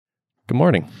Good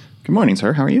morning. Good morning,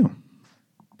 sir. How are you?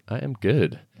 I am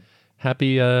good.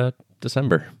 Happy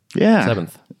December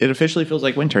 7th. It officially feels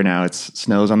like winter now. It's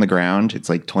snows on the ground. It's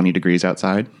like 20 degrees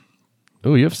outside.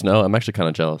 Oh, you have snow? I'm actually kind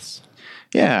of jealous.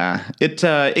 Yeah.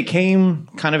 It came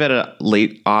kind of at a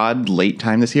late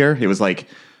time this year. It was like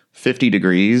 50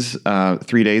 degrees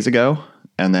 3 days ago.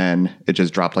 And then it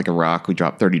just dropped like a rock. We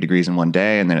dropped 30 degrees in one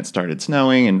day, and then it started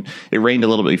snowing, and it rained a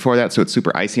little bit before that, so it's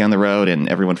super icy on the road, and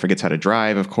everyone forgets how to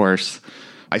drive, of course.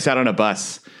 I sat on a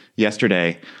bus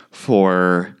yesterday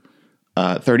for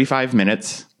 35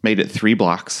 minutes, made it 3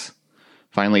 blocks,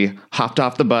 finally hopped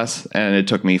off the bus, and it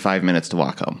took me 5 minutes to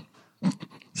walk home.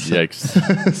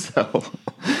 Yikes. So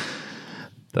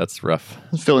that's rough. I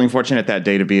was feeling fortunate that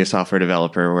day to be a software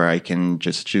developer where I can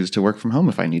just choose to work from home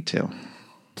if I need to.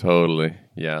 Totally.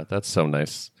 Yeah, that's so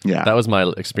nice. Yeah. That was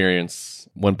my experience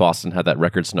when Boston had that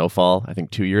record snowfall, I think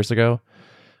 2 years ago.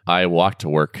 I walked to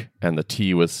work, and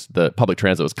the public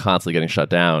transit was constantly getting shut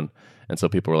down. And so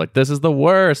people were like, this is the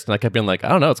worst. And I kept being like, I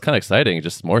don't know, it's kind of exciting.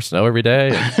 Just more snow every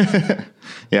day. And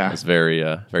Yeah. I was very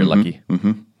lucky.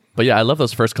 Mm-hmm. But yeah, I love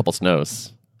those first couple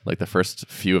snows. Like the first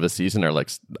few of the season are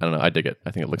like, I don't know, I dig it.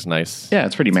 I think it looks nice. Yeah,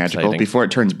 it's pretty magical. Exciting. Before it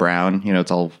turns brown,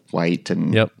 it's all white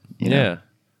and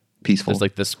peaceful. There's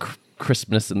like this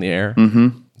crispness in the air,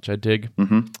 which I dig.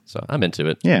 So I'm into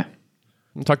it. Yeah.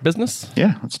 Talk business?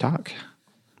 Yeah, let's talk.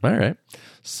 All right.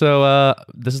 So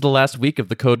this is the last week of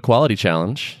the Code Quality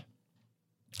Challenge.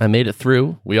 I made it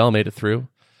through. We all made it through.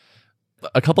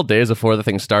 A couple days before the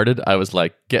thing started, I was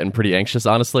like getting pretty anxious,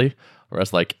 honestly. Where I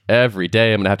was like, every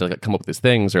day I'm going to have to come up with these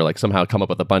things or like somehow come up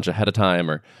with a bunch ahead of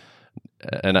time.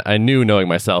 And I knew, knowing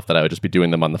myself, that I would just be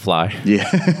doing them on the fly. Yeah.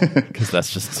 Because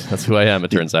that's who I am,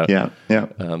 it turns out. Yeah.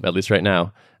 At least right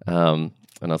now. And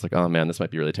I was like, oh man, this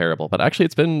might be really terrible. But actually,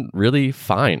 it's been really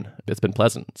fine. It's been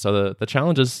pleasant. So the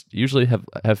challenges usually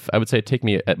have I would say, take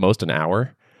me at most an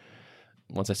hour.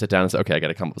 Once I sit down and say, okay, I got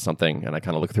to come up with something, and I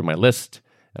kind of look through my list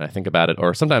and I think about it.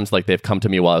 Or sometimes like they've come to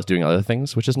me while I was doing other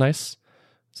things, which is nice.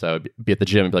 So I'd be at the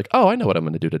gym and be like, oh, I know what I'm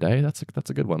going to do today. That's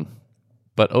a good one.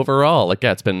 But overall,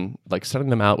 it's been like setting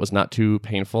them out was not too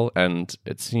painful. And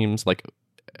it seems like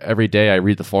every day I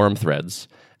read the forum threads,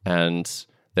 and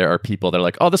there are people that are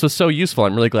like, oh, this was so useful.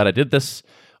 I'm really glad I did this.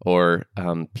 Or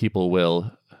people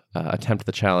will attempt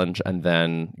the challenge and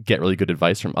then get really good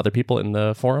advice from other people in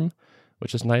the forum,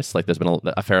 which is nice. Like there's been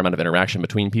a fair amount of interaction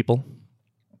between people.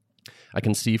 I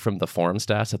can see from the forum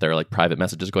stats that there are like private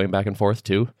messages going back and forth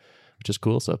too, which is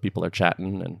cool. So people are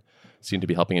chatting and seem to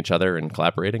be helping each other and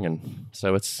collaborating. And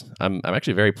so I'm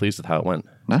actually very pleased with how it went.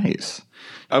 Nice.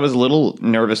 I was a little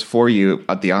nervous for you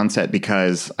at the onset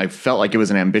because I felt like it was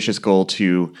an ambitious goal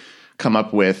to come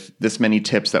up with this many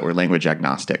tips that were language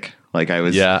agnostic. Like I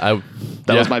was, that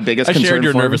was my biggest concern. I shared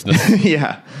your nervousness.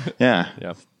 Yeah.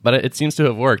 But it seems to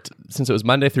have worked. Since it was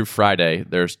Monday through Friday,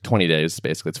 there's 20 days,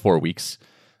 basically. It's 4 weeks.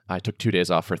 I took 2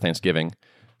 days off for Thanksgiving.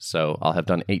 So I'll have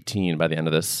done 18 by the end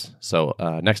of this. So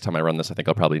next time I run this, I think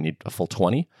I'll probably need a full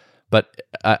 20. But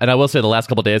and I will say the last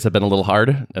couple of days have been a little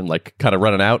hard and like kind of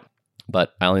running out.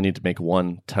 But I only need to make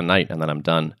one tonight, and then I'm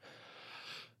done.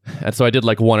 And so I did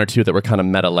like 1 or 2 that were kind of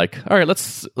meta, like, all right,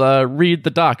 let's read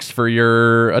the docs for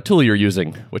a tool you're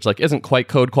using, which like isn't quite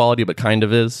code quality, but kind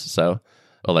of is. So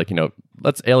like,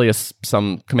 let's alias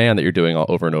some command that you're doing all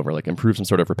over and over, like improve some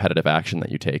sort of repetitive action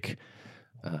that you take.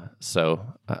 So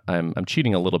I'm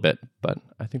cheating a little bit, but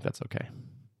I think that's okay.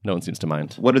 No one seems to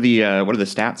mind. What are the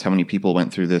stats? How many people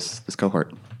went through this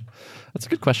cohort? That's a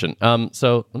good question.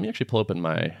 So let me actually pull open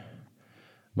my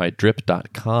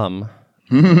drip.com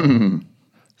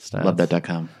stats. Love that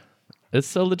 .com. It's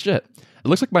so legit. It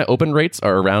looks like my open rates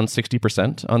are around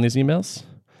 60% on these emails,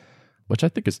 which I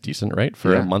think is decent, right?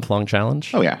 For a month-long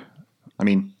challenge. Oh, yeah. I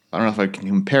mean, I don't know if I can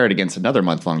compare it against another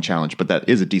month-long challenge, but that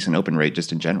is a decent open rate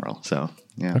just in general. So,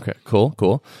 yeah. Okay,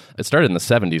 cool. It started in the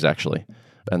 70s, actually,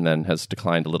 and then has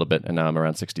declined a little bit, and now I'm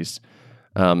around 60s.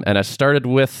 And I started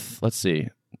with,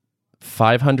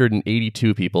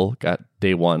 582 people got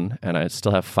day 1, and I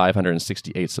still have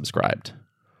 568 subscribed.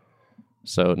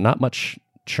 So not much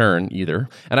churn either.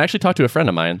 And I actually talked to a friend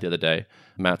of mine the other day,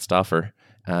 Matt Stauffer,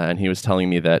 and he was telling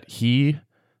me that he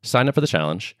signed up for the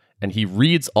challenge, and he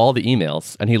reads all the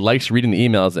emails, and he likes reading the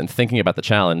emails and thinking about the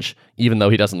challenge, even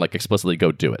though he doesn't like explicitly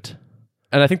go do it.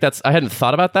 And I think I hadn't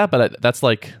thought about that, but that's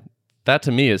like, that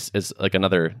to me is like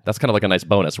that's kind of like a nice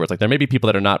bonus where it's like, there may be people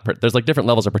that are not, there's like different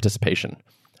levels of participation,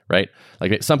 right?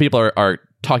 Like some people are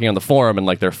talking on the forum and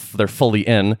like they're fully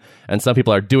in, and some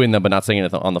people are doing them but not saying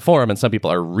anything on the forum, and some people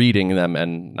are reading them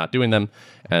and not doing them,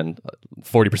 and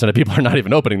 40% of people are not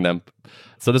even opening them.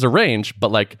 So there's a range,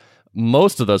 but like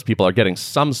most of those people are getting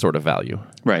some sort of value.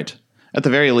 Right. At the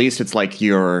very least, it's like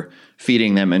you're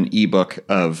feeding them an ebook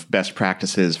of best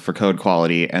practices for code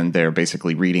quality, and they're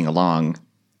basically reading along.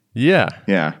 Yeah.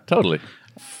 Yeah. Totally.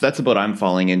 That's about what I'm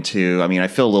falling into. I mean, I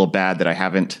feel a little bad that I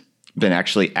haven't been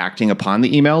actually acting upon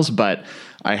the emails, but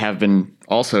I have been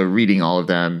also reading all of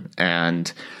them.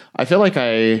 And I feel like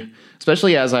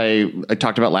especially as I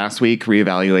talked about last week,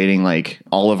 reevaluating like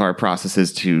all of our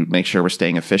processes to make sure we're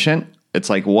staying efficient. It's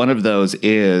like one of those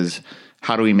is,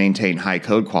 how do we maintain high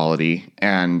code quality?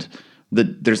 And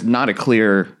there's not a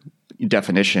clear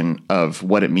definition of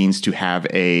what it means to have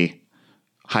a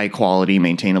high quality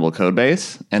maintainable code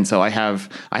base. And so I have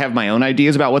my own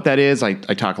ideas about what that is. I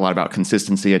talk a lot about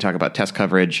consistency. I talk about test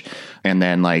coverage. And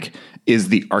then like, is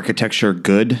the architecture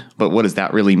good? But what does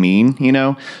that really mean? You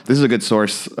know, this is a good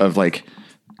source of like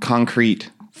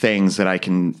concrete things that I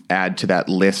can add to that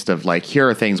list of like, here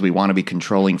are things we want to be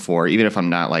controlling for, even if I'm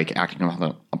not like acting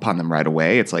upon them right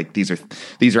away. It's like, these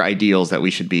are ideals that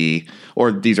we should be,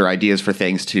 or these are ideas for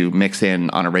things to mix in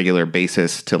on a regular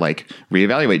basis to like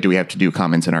reevaluate. Do we have to do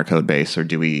comments in our code base, or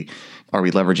are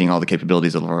we leveraging all the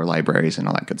capabilities of our libraries and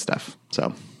all that good stuff?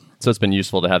 So it's been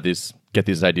useful to have get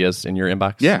these ideas in your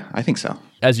inbox? Yeah, I think so.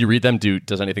 As you read them,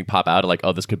 does anything pop out like,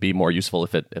 oh, this could be more useful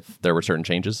if there were certain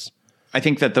changes? I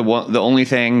think that the only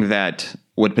thing that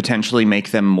would potentially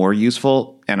make them more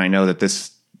useful, and I know that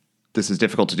this is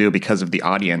difficult to do because of the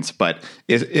audience, but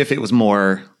if it was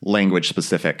more language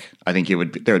specific, I think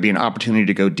there would be an opportunity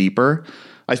to go deeper.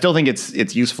 I still think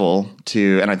it's useful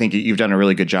and I think you've done a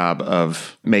really good job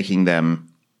of making them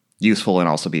useful and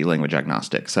also be language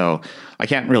agnostic. So I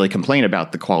can't really complain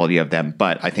about the quality of them,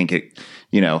 but I think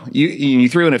you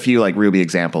threw in a few like Ruby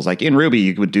examples, like in Ruby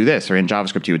you would do this, or in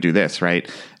JavaScript you would do this, right?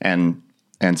 And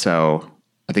so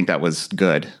I think that was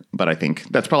good, but I think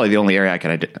that's probably the only area I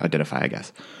can identify, I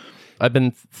guess. I've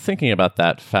been thinking about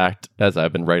that fact as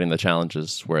I've been writing the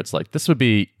challenges, where it's like, this would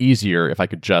be easier if I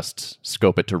could just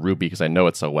scope it to Ruby because I know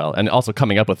it so well. And also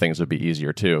coming up with things would be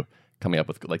easier too, coming up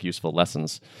with like useful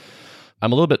lessons.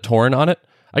 I'm a little bit torn on it.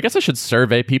 I guess I should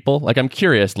survey people. Like, I'm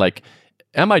curious, like,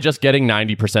 am I just getting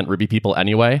 90% Ruby people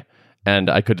anyway? And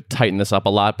I could tighten this up a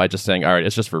lot by just saying, all right,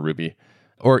 it's just for Ruby.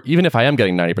 Or even if I am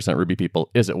getting 90% Ruby people,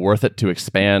 is it worth it to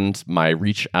expand my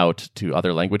reach out to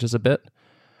other languages a bit?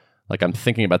 Like, I'm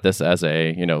thinking about this as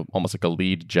almost like a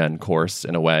lead gen course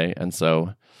in a way. And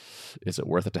so is it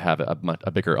worth it to have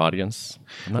a bigger audience?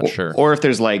 I'm not sure. Or if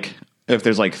there's like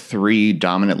 3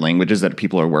 dominant languages that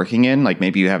people are working in, like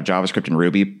maybe you have JavaScript and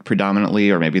Ruby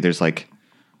predominantly, or maybe there's like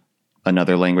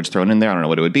another language thrown in there, I don't know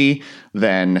what it would be,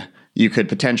 then you could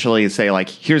potentially say like,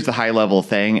 here's the high level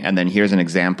thing, and then here's an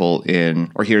example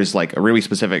or here's like a really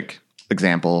specific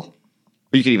example.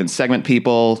 Or you could even segment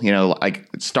people, like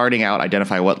starting out,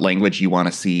 identify what language you want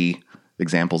to see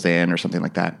examples in or something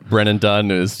like that. Brennan Dunn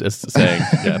is saying,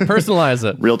 yeah, personalize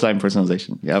it. Real-time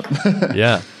personalization. Yep.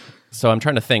 Yeah. So I'm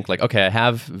trying to think like, okay, I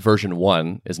have version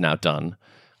 1 is now done.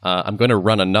 I'm going to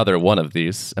run another one of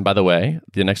these. And by the way,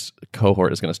 the next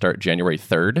cohort is going to start January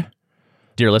 3rd.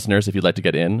 Dear listeners, if you'd like to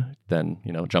get in, then,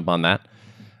 jump on that.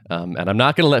 And I'm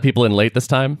not going to let people in late this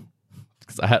time,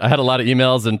 because I had a lot of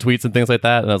emails and tweets and things like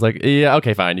that. And I was like, yeah,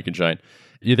 okay, fine, you can join.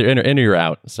 Either in or you're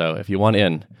out. So if you want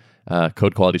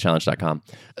codequalitychallenge.com.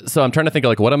 So I'm trying to think of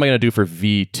like, what am I going to do for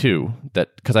V2?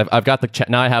 Because I've got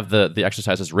now I have the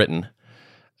exercises written.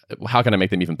 How can I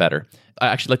make them even better? I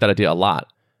actually like that idea a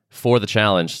lot. For the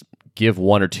challenge, give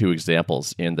 1 or 2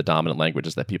 examples in the dominant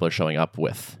languages that people are showing up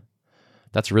with.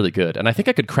 That's really good. And I think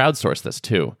I could crowdsource this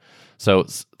too. So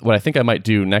what I think I might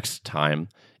do next time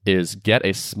is get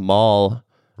a small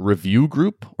review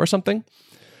group or something,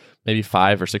 maybe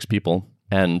 5 or 6 people.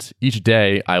 And each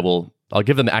day I'll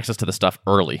give them access to the stuff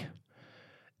early.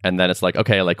 And then it's like,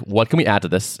 okay, like what can we add to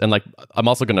this? And like, I'm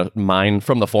also going to mine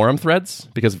from the forum threads,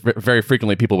 because very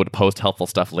frequently people would post helpful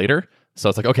stuff later. So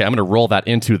it's like, okay, I'm going to roll that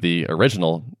into the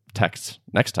original text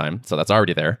next time. So that's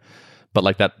already there. But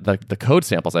like the code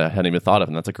samples I hadn't even thought of,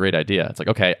 and that's a great idea. It's like,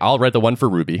 okay, I'll write the one for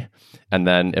Ruby. And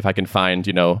then if I can find,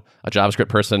 a JavaScript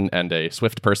person and a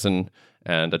Swift person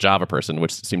and a Java person,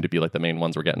 which seem to be like the main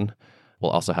ones we're getting,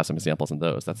 we'll also have some examples in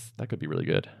those. That could be really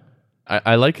good.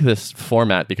 I like this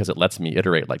format because it lets me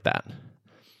iterate like that.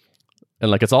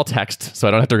 And like, it's all text, so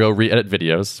I don't have to go re-edit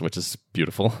videos, which is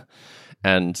beautiful.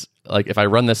 And like, if I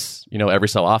run this, every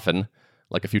so often,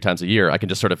 like a few times a year, I can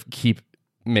just sort of keep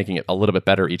making it a little bit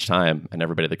better each time. And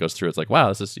everybody that goes through it's like, wow,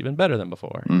 this is even better than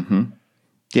before. Mm-hmm.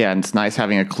 Yeah, and it's nice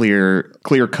having a clear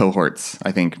cohorts,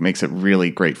 I think, makes it really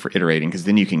great for iterating, because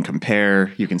then you can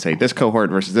compare. You can say this cohort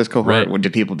versus this cohort. Right.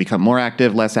 Did people become more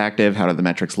active, less active? How do the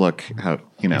metrics look?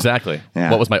 Exactly. Yeah.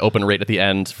 What was my open rate at the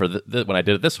end for when I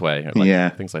did it this way? Or like, yeah.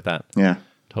 Things like that. Yeah.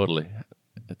 Totally.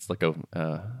 It's like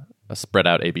a spread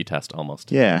out A/B test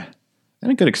almost. Yeah.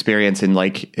 And a good experience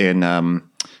in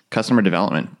customer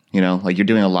development. Like you're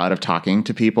doing a lot of talking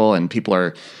to people and people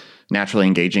are naturally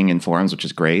engaging in forums, which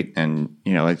is great. And,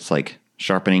 it's like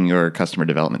sharpening your customer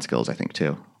development skills, I think,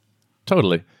 too.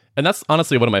 Totally. And that's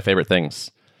honestly one of my favorite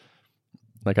things.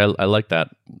 Like I like that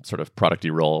sort of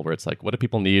producty role where it's like, what do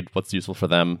people need? What's useful for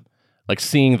them? Like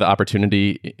seeing the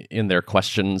opportunity in their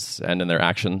questions and in their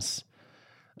actions.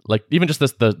 Like even just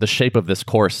the shape of this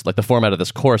course, like the format of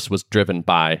this course was driven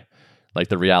by like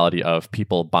the reality of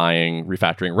people buying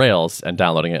refactoring Rails and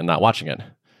downloading it and not watching it.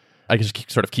 I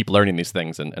just sort of keep learning these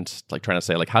things and like trying to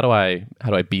say like, how do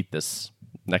I beat this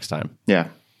next time? Yeah,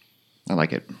 I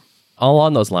like it.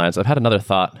 Along those lines, I've had another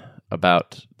thought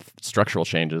about structural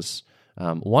changes.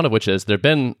 One of which is there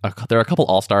are a couple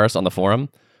all-stars on the forum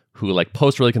who like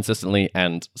post really consistently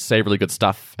and say really good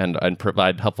stuff and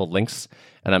provide helpful links.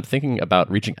 And I'm thinking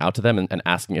about reaching out to them and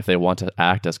asking if they want to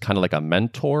act as kind of like a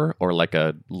mentor or like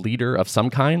a leader of some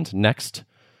kind next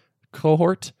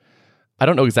cohort. I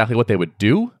don't know exactly what they would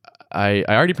do. I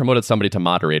already promoted somebody to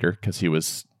moderator because he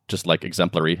was just like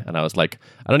exemplary. And I was like,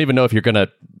 I don't even know if you're going to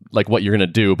like what you're going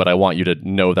to do, but I want you to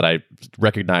know that I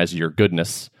recognize your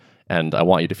goodness and I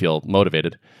want you to feel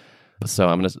motivated. So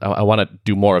I want to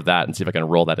do more of that and see if I can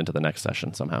roll that into the next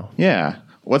session somehow. Yeah.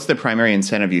 What's the primary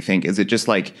incentive, you think? Is it just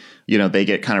like, they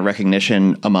get kind of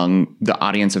recognition among the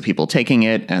audience of people taking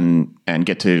it and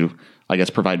get to, I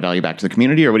guess, provide value back to the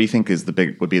community? Or what do you think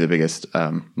would be the biggest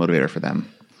motivator for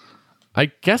them? I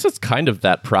guess it's kind of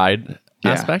that pride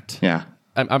aspect. Yeah.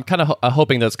 I'm kind of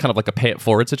hoping that it's kind of like a pay it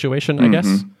forward situation, I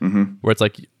guess, where it's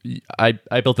like,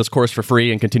 I built this course for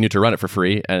free and continue to run it for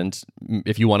free. And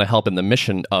if you want to help in the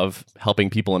mission of helping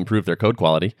people improve their code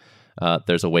quality,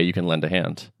 there's a way you can lend a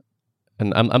hand.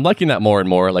 And I'm liking that more and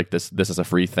more, like this is a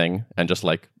free thing and just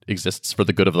like exists for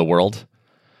the good of the world,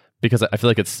 because I feel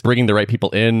like it's bringing the right people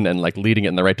in and like leading it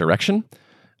in the right direction.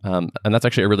 And that's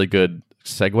actually a really good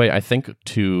segue, I think,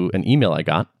 to an email I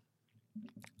got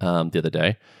the other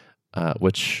day.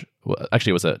 Which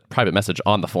actually was a private message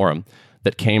on the forum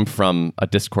that came from a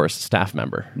Discourse staff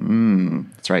member.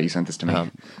 That's right. You sent this to me.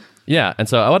 Yeah. And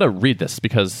so I want to read this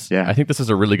because I think this is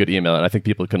a really good email and I think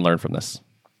people can learn from this.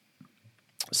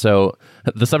 So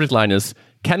the subject line is,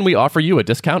 can we offer you a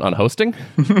discount on hosting?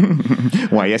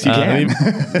 Why, yes, you can.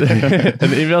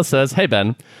 And the email says, hey,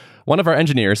 Ben, one of our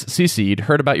engineers, CC'd,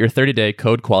 heard about your 30-day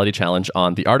code quality challenge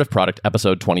on The Art of Product,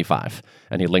 episode 25,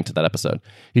 and he linked to that episode.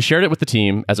 He shared it with the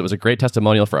team as it was a great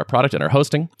testimonial for our product and our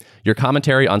hosting. Your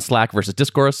commentary on Slack versus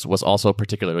Discourse was also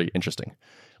particularly interesting.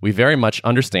 We very much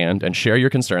understand and share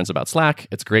your concerns about Slack.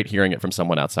 It's great hearing it from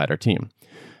someone outside our team.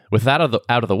 With that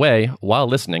out of the way, while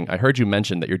listening, I heard you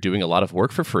mention that you're doing a lot of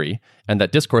work for free and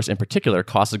that Discourse in particular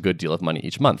costs a good deal of money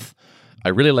each month. I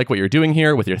really like what you're doing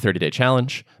here with your 30-day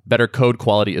challenge. Better code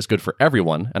quality is good for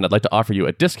everyone, and I'd like to offer you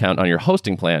a discount on your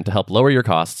hosting plan to help lower your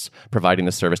costs, providing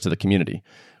this service to the community.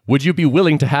 Would you be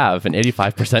willing to have an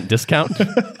 85% discount?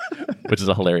 Which is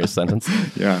a hilarious sentence.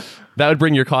 Yeah. That would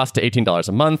bring your cost to $18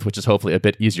 a month, which is hopefully a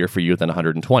bit easier for you than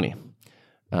 $120.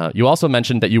 You also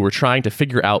mentioned that you were trying to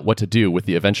figure out what to do with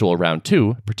the eventual round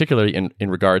 2, particularly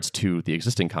in regards to the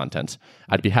existing content.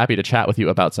 I'd be happy to chat with you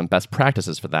about some best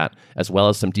practices for that, as well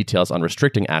as some details on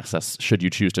restricting access should you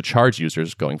choose to charge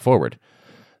users going forward.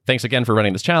 Thanks again for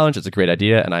running this challenge. It's a great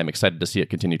idea, and I'm excited to see it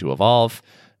continue to evolve.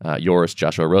 Yours,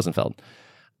 Joshua Rosenfeld.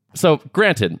 So,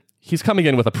 granted, he's coming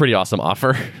in with a pretty awesome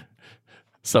offer.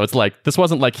 So it's like, this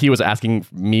wasn't like he was asking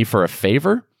me for a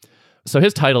favor. So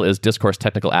his title is Discourse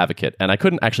Technical Advocate, and I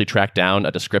couldn't actually track down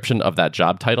a description of that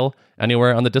job title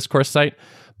anywhere on the Discourse site,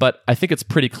 but I think it's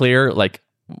pretty clear, like,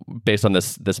 based on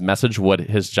this message, what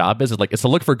his job is like, it's to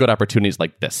look for good opportunities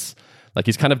like this. Like,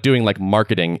 he's kind of doing, like,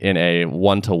 marketing in a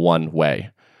one-to-one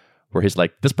way, where he's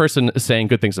like, this person is saying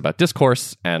good things about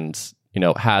Discourse and,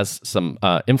 has some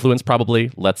influence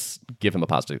probably. Let's give him a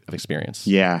positive experience.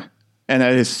 Yeah. And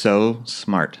that is so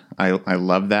smart. I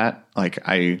love that. Like,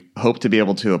 I hope to be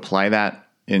able to apply that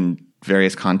in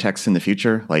various contexts in the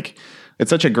future. Like, it's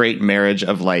such a great marriage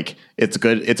of like, it's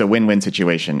good. It's a win-win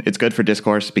situation. It's good for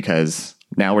Discourse because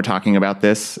now we're talking about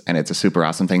this and it's a super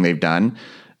awesome thing they've done.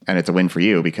 And it's a win for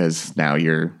you because now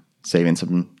you're saving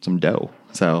some dough.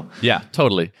 So yeah,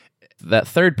 totally. That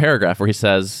third paragraph where he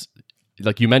says,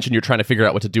 like you mentioned, you're trying to figure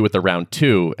out what to do with the round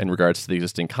 2 in regards to the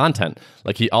existing content.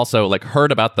 Like, he also like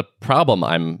heard about the problem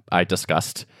I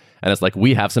discussed, and it's like,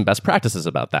 we have some best practices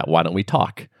about that. Why don't we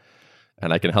talk?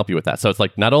 And I can help you with that. So it's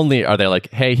like, not only are they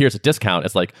like, hey, here's a discount,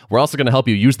 it's like, we're also going to help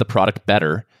you use the product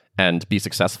better and be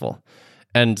successful.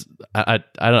 And I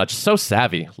don't know, just so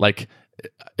savvy. Like,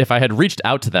 if I had reached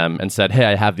out to them and said, hey,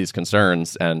 I have these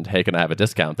concerns and hey, can I have a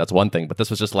discount? That's one thing. But this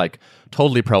was just like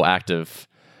totally proactive.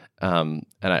 And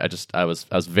I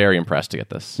was very impressed to get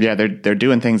this. Yeah, they're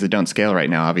doing things that don't scale right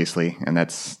now, obviously. And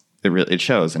it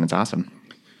shows, and it's awesome.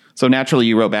 So naturally,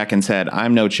 you wrote back and said,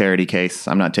 I'm no charity case.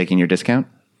 I'm not taking your discount.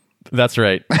 That's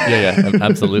right. Yeah,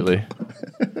 absolutely.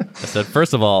 I said,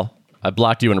 first of all, I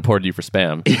blocked you and reported you for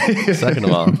spam. Second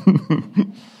of all.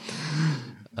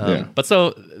 But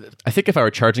so I think if I were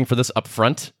charging for this up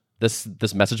front,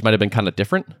 this message might have been kind of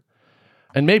different.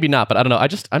 And maybe not, but I don't know.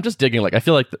 I'm just digging. Like, I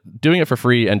feel like doing it for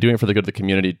free and doing it for the good of the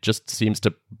community just seems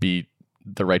to be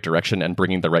the right direction and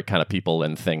bringing the right kind of people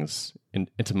and things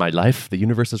into my life. The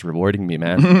universe is rewarding me,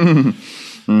 man.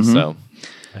 Mm-hmm. So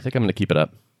I think I'm going to keep it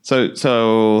up.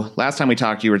 So last time we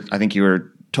talked, I think you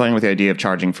were toying with the idea of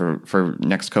charging for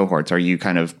next cohorts. Are you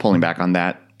kind of pulling back on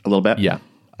that a little bit? Yeah,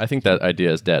 I think that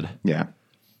idea is dead. Yeah.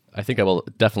 I think I will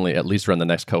definitely at least run the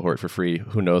next cohort for free.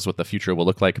 Who knows what the future will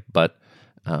look like, but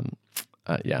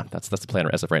yeah, that's the plan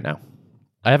as of right now.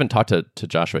 I haven't talked to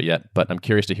Joshua yet, but I'm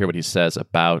curious to hear what he says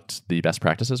about the best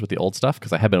practices with the old stuff,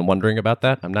 because I have been wondering about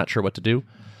that. I'm not sure what to do,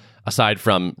 aside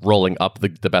from rolling up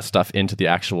the best stuff into the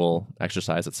actual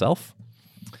exercise itself.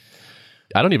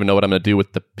 I don't even know what I'm going to do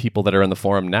with the people that are in the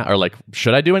forum now. Or like,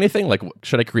 should I do anything? Like,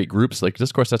 should I create groups? Like,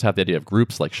 Discourse does have the idea of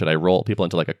groups. Like, should I roll people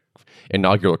into like a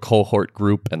inaugural cohort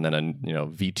group and then a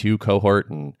V2 cohort?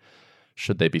 And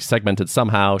should they be segmented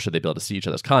somehow? Should they be able to see each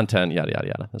other's content? Yada yada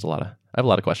yada. I have a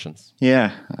lot of questions.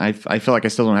 Yeah, I feel like I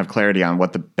still don't have clarity on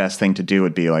what the best thing to do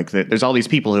would be. Like, there's all these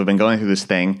people who have been going through this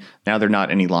thing. Now they're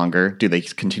not any longer. Do they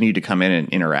continue to come in and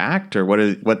interact, or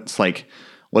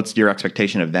what's your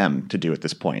expectation of them to do at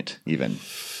this point, even?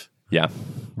 Yeah,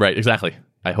 right, exactly.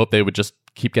 I hope they would just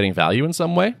keep getting value in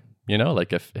some way.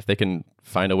 Like if they can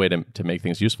find a way to make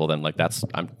things useful, then like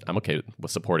I'm okay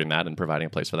with supporting that and providing a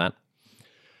place for that.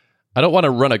 I don't want to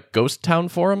run a ghost town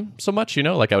forum so much,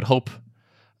 like I would hope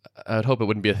it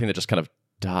wouldn't be a thing that just kind of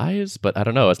dies, but I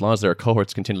don't know. As long as there are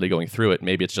cohorts continually going through it,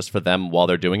 maybe it's just for them while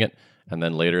they're doing it, and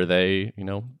then later they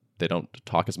don't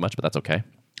talk as much, but that's okay.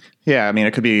 Yeah, I mean,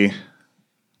 it could be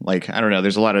like, I don't know,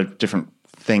 there's a lot of different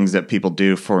things that people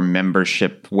do for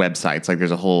membership websites. Like,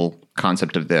 there's a whole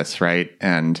concept of this, right?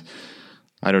 And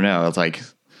I don't know, it's like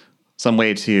some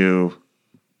way to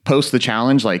post the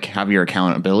challenge, like have your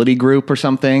accountability group or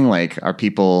something. Like, are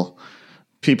people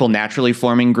naturally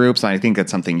forming groups? And I think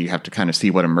that's something you have to kind of see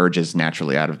what emerges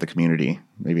naturally out of the community.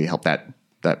 Maybe help that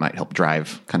might help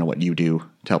drive kind of what you do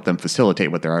to help them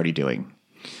facilitate what they're already doing.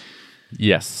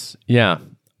 Yes. Yeah.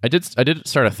 I did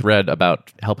start a thread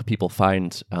about helping people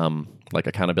find like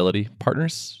accountability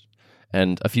partners,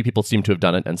 and a few people seem to have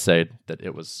done it and say that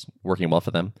it was working well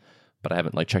for them, but I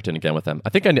haven't like checked in again with them. I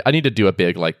think I need to do a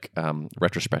big like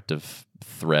retrospective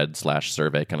thread /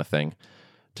 survey kind of thing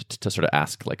to sort of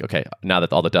ask like, okay, now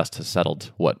that all the dust has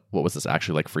settled, what was this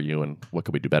actually like for you, and what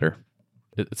could we do better?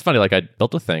 It's funny, like I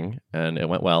built a thing and it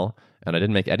went well, and I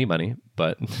didn't make any money,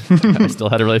 but I still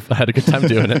had a good time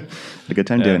doing it. A good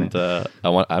time doing it.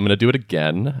 I'm going to do it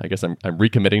again. I guess I'm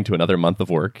recommitting to another month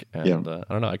of work, and I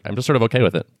don't know. I'm just sort of okay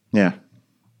with it. Yeah.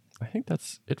 I think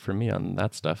that's it for me on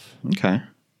that stuff. Okay.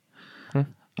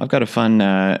 I've got a fun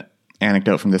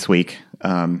anecdote from this week.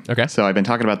 Okay. So I've been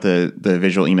talking about the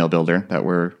visual email builder that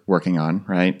we're working on,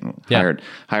 right? Yeah.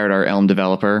 Hired our Elm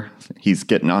developer. He's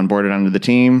getting onboarded onto the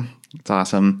team. It's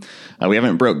awesome. We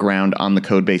haven't broke ground on the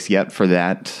code base yet for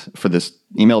this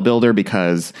email builder,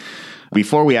 because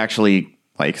before we actually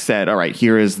like said, all right,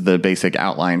 here is the basic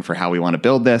outline for how we want to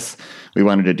build this, we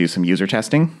wanted to do some user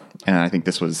testing. And I think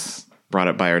this was brought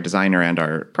up by our designer and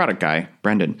our product guy,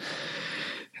 Brendan.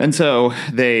 And so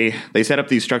they set up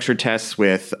these structured tests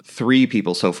with 3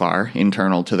 people so far,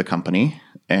 internal to the company,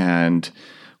 and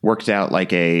worked out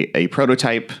like a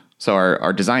prototype. So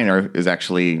our designer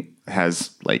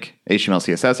has like HTML,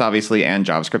 CSS, obviously, and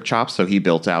JavaScript chops. So he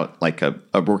built out like a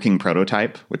working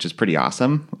prototype, which is pretty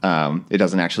awesome. It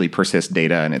doesn't actually persist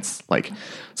data, and it's like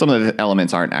some of the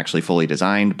elements aren't actually fully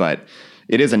designed, but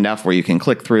it is enough where you can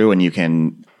click through and you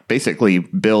can basically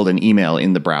build an email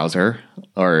in the browser,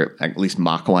 or at least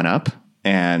mock one up,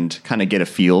 and kind of get a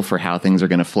feel for how things are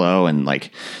going to flow, and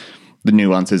like the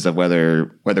nuances of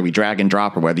whether we drag and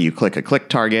drop or whether you click a click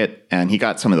target. And he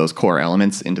got some of those core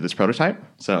elements into this prototype.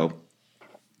 So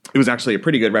it was actually a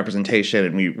pretty good representation,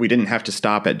 and we didn't have to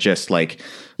stop at just like,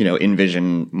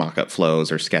 InVision mockup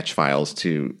flows or sketch files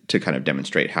to kind of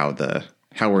demonstrate how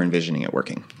we're envisioning it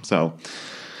working. So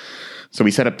we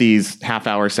set up these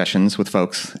half-hour sessions with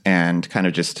folks and kind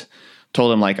of just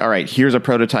told them like, all right, here's a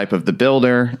prototype of the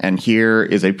builder, and here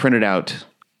is a printed out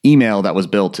email that was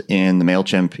built in the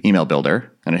MailChimp email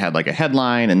builder. And it had like a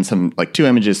headline and some like 2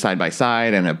 images side by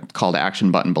side and a call to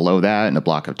action button below that and a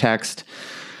block of text.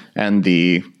 And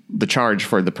the charge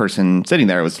for the person sitting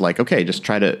there was like, okay, just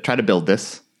try to build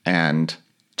this and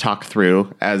talk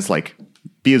through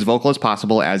be as vocal as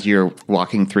possible as you're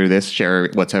walking through this, share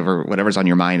whatever's on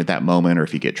your mind at that moment, or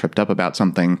if you get tripped up about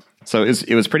something. So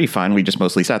it was pretty fun. We just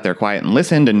mostly sat there quiet and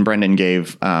listened, and Brendan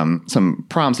gave some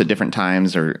prompts at different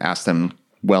times or asked them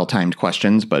well-timed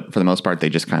questions, but for the most part, they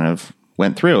just kind of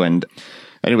went through. And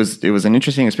it was an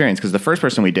interesting experience because the first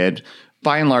person we did,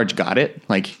 by and large, got it.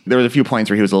 Like there was a few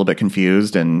points where he was a little bit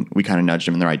confused, and we kind of nudged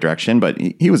him in the right direction, but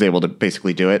he was able to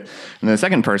basically do it. And the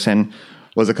second person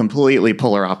was a completely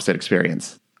polar opposite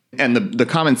experience. And the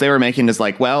comments they were making is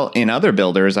like, well, in other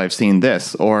builders, I've seen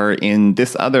this, or in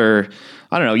this other,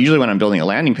 I don't know, usually when I'm building a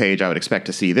landing page, I would expect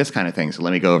to see this kind of thing. So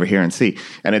let me go over here and see.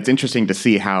 And it's interesting to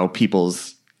see how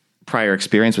people's prior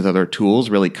experience with other tools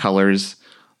really colors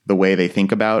the way they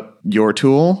think about your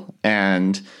tool.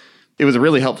 And it was a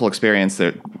really helpful experience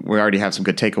that we already have some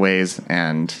good takeaways,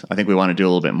 and I think we want to do a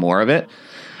little bit more of it.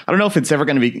 I don't know if it's ever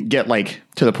going to get like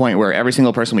to the point where every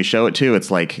single person we show it to,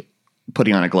 it's like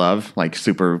putting on a glove, like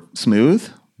super smooth,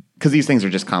 because these things are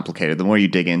just complicated. The more you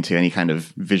dig into any kind of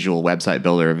visual website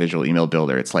builder or visual email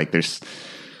builder, it's like there's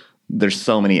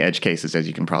so many edge cases as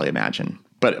you can probably imagine.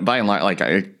 But by and large, like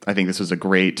I think this was a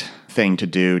great thing to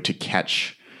do to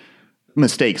catch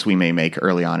mistakes we may make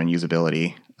early on in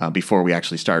usability before we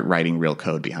actually start writing real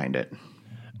code behind it.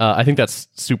 I think that's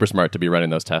super smart to be running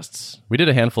those tests. We did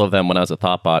a handful of them when I was at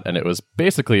Thoughtbot, and it was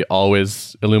basically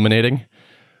always illuminating.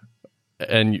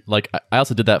 And like I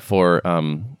also did that for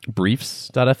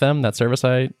briefs.fm, that service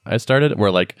I started,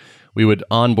 where like we would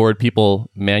onboard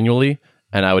people manually,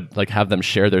 and I would like have them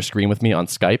share their screen with me on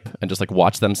Skype and just like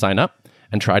watch them sign up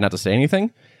and try not to say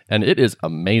anything. And it is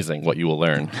amazing what you will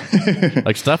learn.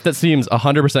 Like stuff that seems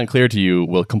 100% clear to you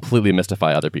will completely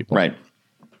mystify other people. Right.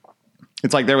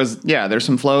 It's like there's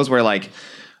some flows where like,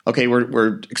 okay,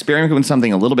 we're experimenting with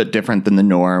something a little bit different than the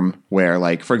norm, where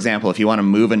like, for example, if you want to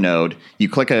move a node, you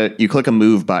click a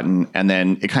move button, and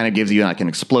then it kind of gives you like an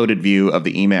exploded view of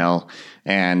the email,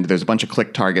 and there's a bunch of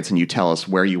click targets, and you tell us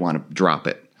where you want to drop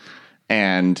it.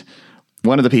 And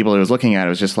one of the people who was looking at it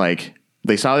was just like,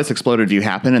 they saw this exploded view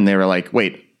happen, and they were like,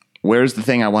 wait, where's the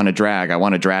thing I want to drag? I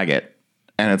want to drag it.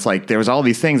 And it's like, there was all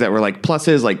these things that were like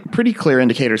pluses, like pretty clear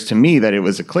indicators to me that it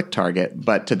was a click target,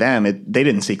 but to them, they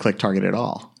didn't see click target at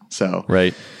all. So,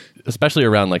 right. Especially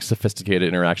around like sophisticated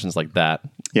interactions like that.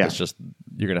 Yeah. It's just,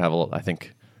 you're going to have I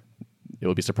think it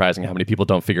will be surprising how many people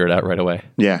don't figure it out right away.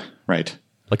 Yeah. Right.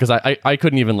 Like, cause I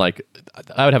couldn't even like,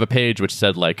 I would have a page which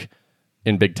said like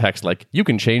in big text, like you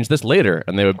can change this later.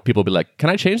 And people would be like,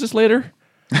 can I change this later?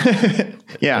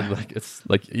 Yeah. Like, it's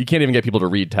like you can't even get people to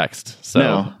read text. So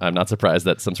No. I'm not surprised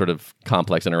that some sort of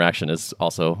complex interaction is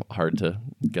also hard to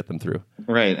get them through.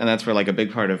 Right. And that's where like a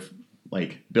big part of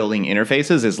like building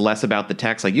interfaces is less about the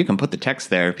text. Like you can put the text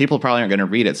there. People probably aren't going to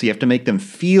read it. So you have to make them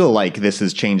feel like this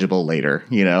is changeable later,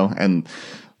 you know? And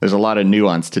there's a lot of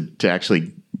nuance to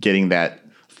actually getting that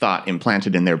thought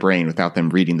implanted in their brain without them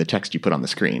reading the text you put on the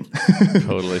screen.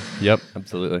 Totally. Yep.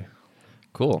 Absolutely.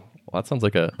 Cool. Well, that sounds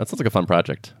like a fun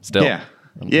project. Still, Yeah.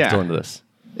 I'm Yeah. still into this.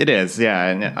 It is, yeah.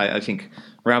 And I think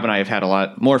Rob and I have had a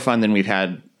lot more fun than we've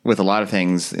had with a lot of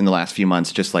things in the last few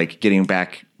months, just like getting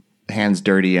back hands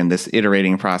dirty and this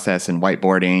iterating process and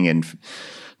whiteboarding and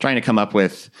trying to come up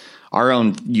with our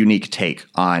own unique take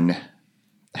on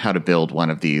how to build one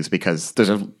of these, because there's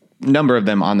a number of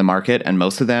them on the market and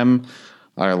most of them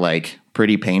are like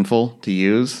pretty painful to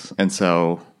use. And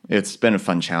so it's been a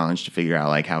fun challenge to figure out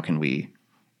like how can we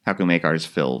make ours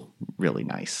feel really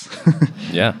nice.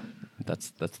 Yeah.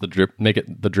 That's the drip. Make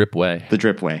it the drip way. The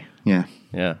drip way. Yeah.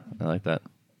 Yeah. I like that.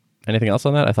 Anything else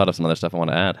on that? I thought of some other stuff I want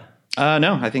to add.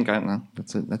 No, I think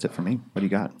that's it. That's it for me. What do you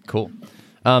got? Cool.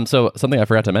 So something I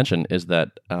forgot to mention is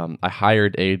that I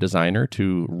hired a designer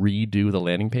to redo the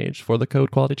landing page for the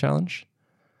Code Quality Challenge.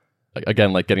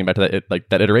 Again, like getting back to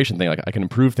that iteration thing, like I can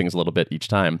improve things a little bit each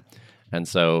time. And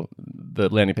so the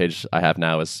landing page I have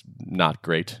now is not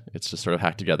great. It's just sort of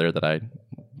hacked together that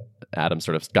Adam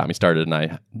sort of got me started and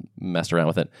I messed around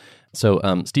with it. So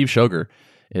Steve Schoger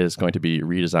is going to be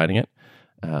redesigning it,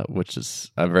 which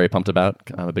is I'm very pumped about.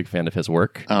 I'm a big fan of his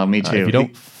work. Oh, me too. If you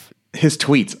don't, his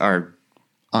tweets are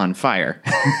on fire.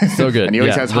 So good. And he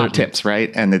always has hot tips,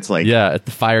 right? And it's like... Yeah,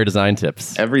 the fire design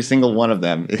tips. Every single one of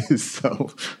them is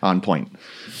so on point.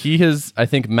 He has, I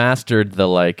think, mastered the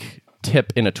like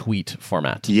tip in a tweet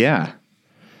format. Yeah.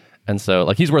 And so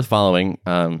like he's worth following.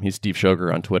 He's Steve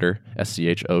Schoger on Twitter,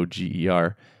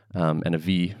 Schoger, and a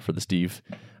V for the Steve.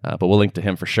 But we'll link to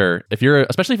him for sure.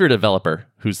 Especially if you're a developer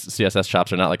whose CSS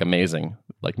shops are not like amazing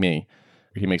like me,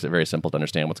 he makes it very simple to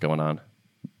understand what's going on.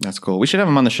 That's cool. We should have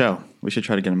him on the show. We should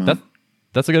try to get him on.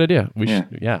 That's a good idea.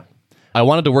 Yeah. I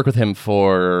wanted to work with him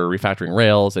for refactoring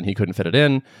Rails, and he couldn't fit it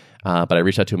in. But I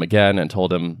reached out to him again and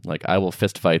told him, like, I will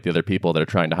fist fight the other people that are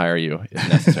trying to hire you if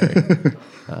necessary.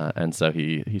 And so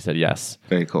he said yes.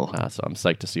 Very cool. So I'm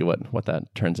psyched to see what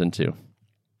that turns into.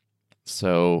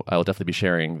 So I will definitely be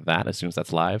sharing that as soon as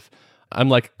that's live. I'm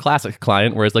like classic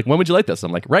client, whereas like, when would you like this?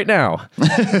 I'm like, right now.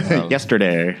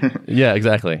 Yesterday. Yeah,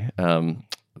 exactly.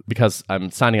 Because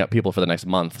I'm signing up people for the next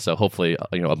month. So hopefully,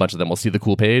 a bunch of them will see the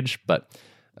cool page. But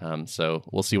so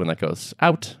we'll see when that goes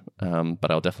out. But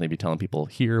I'll definitely be telling people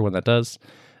here when that does.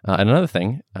 And another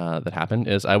thing that happened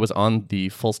is I was on the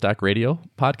Full Stack Radio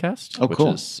podcast, which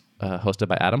is hosted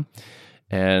by Adam.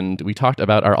 And we talked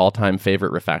about our all-time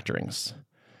favorite refactorings.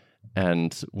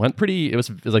 And it was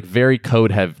like very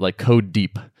code heavy, like code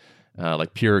deep,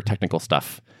 like pure technical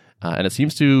stuff. And it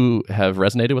seems to have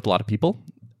resonated with a lot of people.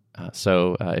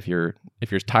 So if you're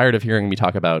tired of hearing me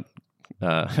talk about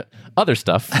other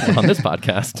stuff on this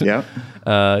podcast,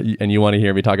 and you want to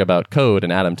hear me talk about code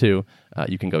and Adam too,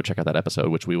 you can go check out that episode,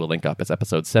 which we will link up. It's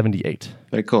episode 78.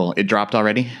 Very cool. It dropped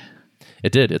already?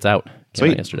 It did. It's out.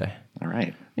 Sweet. Yesterday. All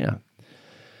right. Yeah.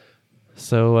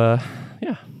 So,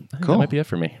 yeah. I think cool. That might be it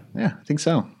for me. Yeah, I think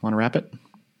so. Want to wrap it?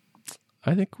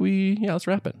 I think let's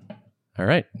wrap it. All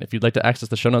right. If you'd like to access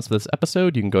the show notes for this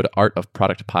episode, you can go to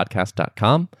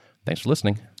artofproductpodcast.com. Thanks for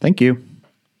listening. Thank you.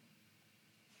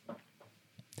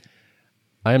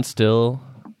 I am still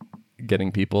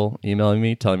getting people emailing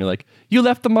me, telling me like, you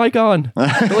left the mic on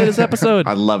the latest episode.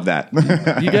 I love that.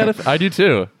 You get it? I do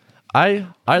too. I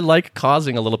like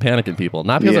causing a little panic in people,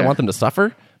 not because I want them to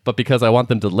suffer, but because I want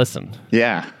them to listen.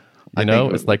 Yeah.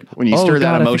 It's like when you stir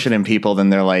that emotion in people, then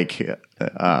they're like,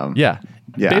 yeah.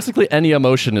 Basically, any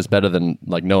emotion is better than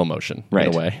like no emotion in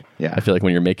a way. Yeah. I feel like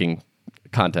when you're making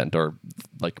content or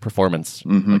like performance,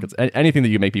 like anything that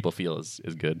you make people feel is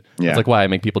good. Yeah. It's like why I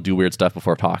make people do weird stuff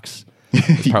before talks.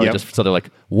 It's probably just so they're like,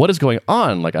 what is going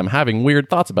on? Like I'm having weird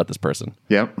thoughts about this person.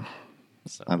 Yep.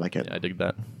 So, I like it. Yeah, I dig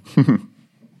that.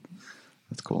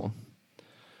 That's cool.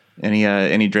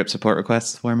 Any drip support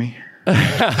requests for me?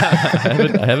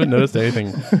 I haven't noticed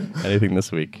anything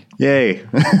this week. Yay.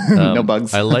 No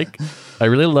bugs. I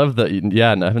really love I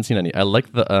haven't seen any. I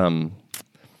like the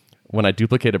when I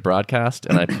duplicate a broadcast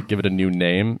and I give it a new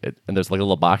name, and there's like a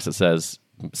little box that says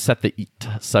set the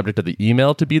subject of the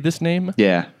email to be this name.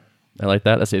 Yeah. I like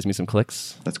that. That saves me some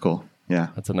clicks. That's cool. Yeah.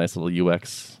 That's a nice little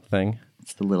UX thing.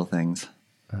 It's the little things.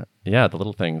 The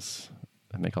little things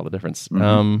that make all the difference.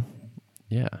 Mm-hmm.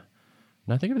 Yeah.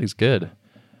 No, I think everything's good.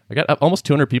 I got almost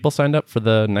 200 people signed up for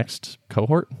the next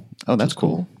cohort. Oh, that's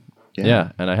cool.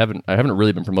 Yeah, and I haven't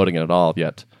really been promoting it at all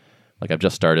yet. Like I've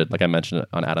just started, like I mentioned it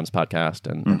on Adam's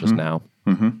podcast, and just now,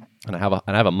 and I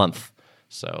have a month,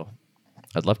 so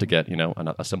I'd love to get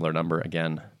a similar number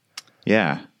again.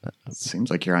 Yeah,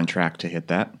 seems like you're on track to hit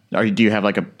that. Do you have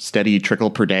like a steady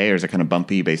trickle per day, or is it kind of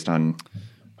bumpy based on?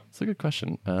 That's a good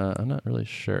question. I'm not really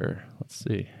sure. Let's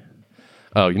see.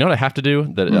 Oh, you know what I have to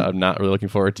do that I'm not really looking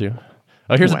forward to?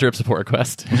 Oh, here's a drip support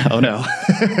request. Oh, no.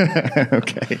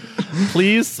 Okay.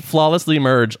 Please flawlessly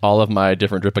merge all of my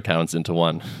different drip accounts into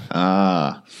one.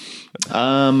 I it's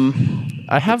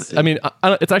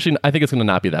actually, I think it's going to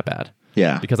not be that bad.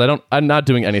 Yeah. Because I'm not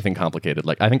doing anything complicated.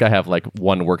 Like, I think I have like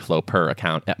one workflow per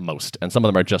account at most. And some of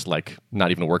them are just like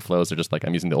not even workflows. They're just like,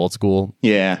 I'm using the old school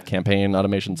campaign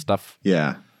automation stuff.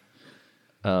 Yeah.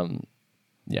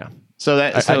 Yeah. So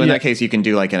in that case, you can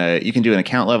do you can do an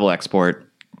account level export,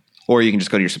 or you can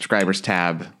just go to your subscribers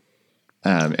tab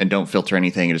and don't filter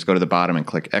anything. You just go to the bottom and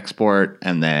click export,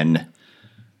 and then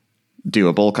do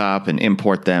a bulk op and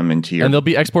import them into your... And they'll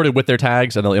be exported with their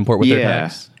tags, and they'll import with their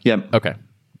tags? Yep. Okay.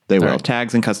 They will. Right.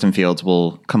 Tags and custom fields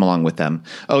will come along with them.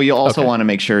 Oh, you'll also want to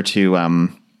make sure to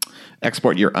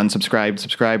export your unsubscribed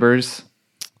subscribers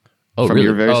from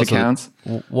your various accounts.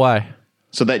 Why?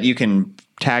 So that you can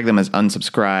tag them as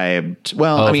unsubscribed.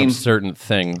 Well, from certain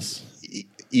things.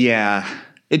 Yeah.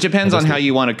 It depends on how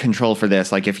you want to control for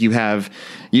this. Like if you have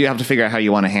to figure out how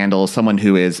you want to handle someone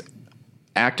who is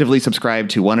actively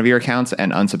subscribed to one of your accounts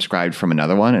and unsubscribed from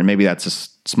another one. And maybe that's a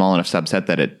small enough subset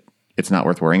that it's not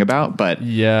worth worrying about. But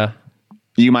yeah,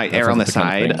 you might err on the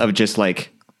side of just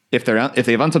like, if they've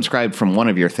unsubscribed from one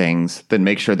of your things, then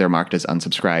make sure they're marked as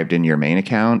unsubscribed in your main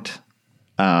account.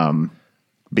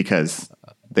 Because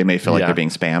they may feel like they're being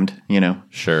spammed,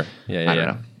 Sure. Yeah. I don't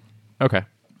know. Okay.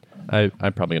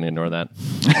 I'm probably going to ignore that.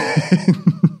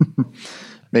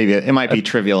 Maybe it might be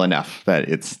trivial enough that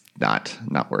it's not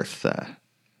worth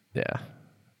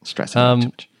stressing too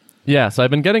much. Yeah, so I've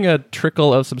been getting a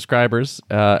trickle of subscribers,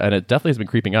 and it definitely has been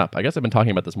creeping up. I guess I've been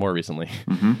talking about this more recently.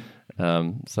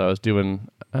 So I was doing,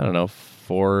 I don't know,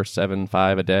 4, 7,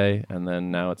 5 a day, and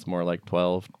then now it's more like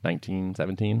 12, 19,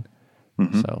 17.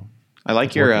 So I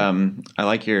like your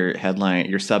headline,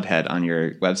 your subhead on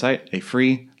your website, a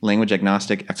free language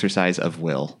agnostic exercise of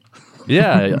will.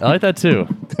 yeah, I like that too.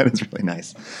 That is really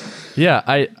nice. Yeah,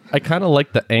 I kind of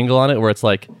like the angle on it where it's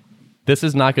like, this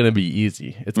is not going to be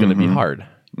easy. It's going to be hard.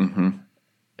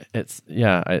 It's,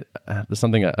 there's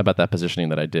something about that positioning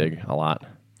that I dig a lot.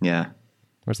 Yeah.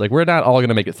 Where it's like, we're not all going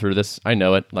to make it through this. I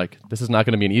know it. Like, this is not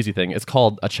going to be an easy thing. It's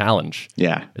called a challenge.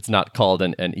 Yeah. It's not called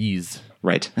an ease.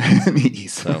 Right.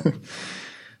 Ease. So,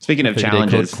 speaking of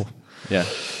challenges, yeah.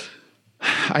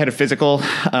 I had a physical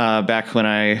back when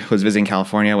I was visiting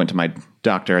California. I went to my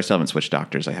doctor. I still haven't switched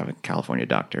doctors. I have a California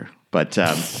doctor, but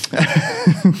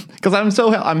because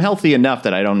I'm healthy enough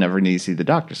that I don't never need to see the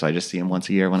doctor, so I just see him once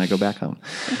a year when I go back home.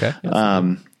 Okay.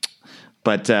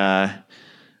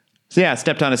 So yeah, I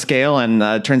stepped on a scale, and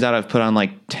it turns out I've put on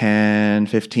like 10,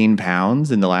 15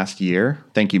 pounds in the last year.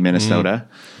 Thank you, Minnesota.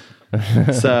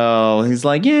 So he's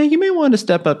like, yeah, you may want to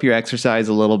step up your exercise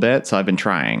a little bit. So I've been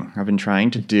trying. I've been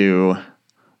trying to do,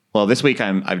 well, this week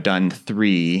I've done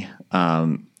three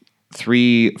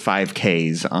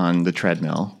 5Ks on the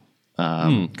treadmill.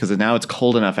 Because now it's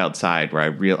cold enough outside where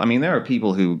I mean, there are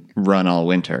people who run all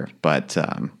winter, but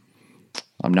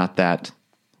I'm not that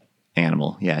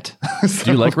animal yet. So,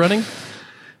 do you like running?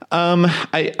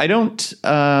 I don't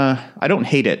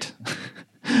hate it.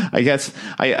 I guess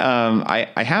I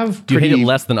have. Do you hate it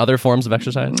less than other forms of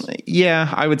exercise?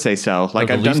 Yeah, I would say so.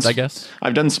 Like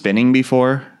I've done spinning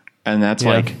before, and that's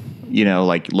like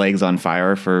legs on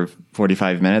fire for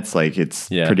 45 minutes. Like it's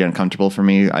pretty uncomfortable for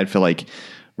me. I feel like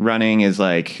running is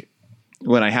like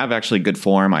when I have actually good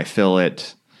form, I feel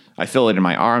it in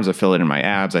my arms, I feel it in my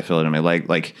abs, I feel it in my leg.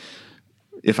 Like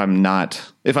if I'm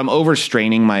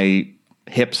overstraining my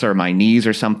hips or my knees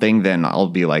or something, then I'll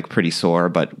be like pretty sore.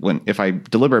 But if I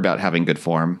deliberate about having good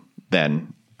form,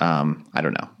 then I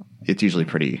don't know. It's usually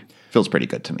feels pretty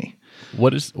good to me.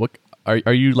 What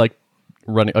are you like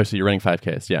running? Oh, so you're running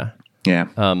 5Ks, yeah. Yeah.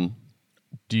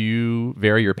 Do you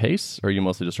vary your pace, or are you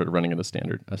mostly just sort of running at a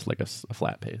standard, as like a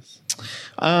flat pace?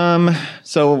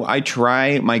 So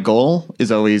my goal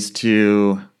is always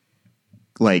to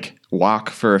like walk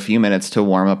for a few minutes to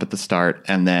warm up at the start,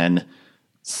 and then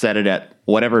set it at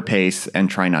whatever pace and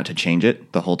try not to change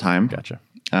it the whole time. Gotcha.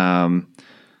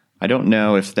 I don't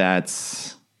know if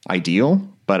that's ideal,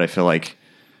 but I feel like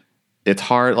it's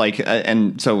hard. Like,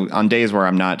 and so on days where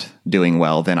I'm not doing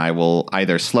well, then I will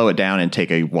either slow it down and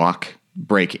take a walk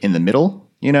break in the middle,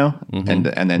 and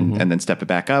then step it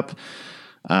back up.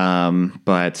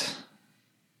 But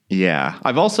yeah,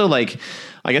 I've also like,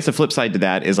 I guess the flip side to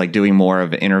that is like doing more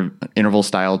of interval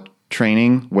style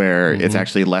training where it's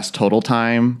actually less total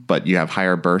time, but you have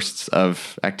higher bursts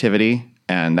of activity.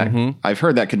 And that, I've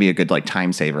heard that could be a good like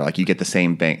time saver. Like you get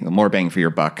the more bang for your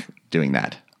buck doing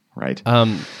that, right?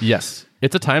 Yes,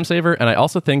 it's a time saver. And I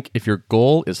also think if your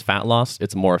goal is fat loss,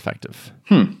 it's more effective.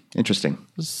 Interesting.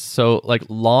 So like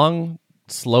long,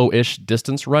 slow-ish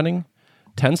distance running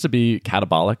tends to be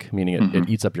catabolic, meaning it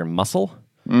eats up your muscle.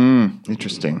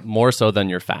 Interesting. More so than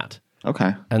your fat.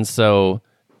 Okay. And so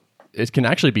it can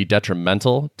actually be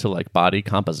detrimental to like body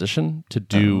composition to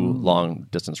do long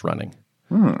distance running.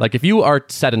 Like if you are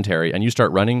sedentary and you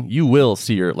start running, you will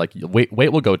see your like weight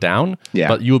will go down,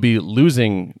 but you will be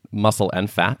losing muscle and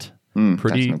fat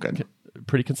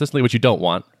pretty consistently, which you don't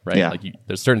want, right? Yeah. Like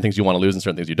there's certain things you want to lose and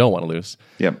certain things you don't want to lose.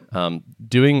 Yep.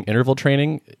 Doing interval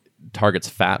training targets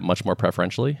fat much more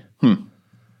preferentially.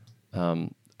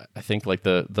 I think like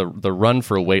the run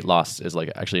for weight loss is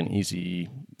like actually an easy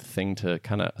thing to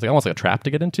kind of, it's like almost like a trap to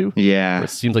get into. Yeah. Where it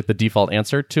seems like the default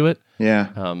answer to it. Yeah.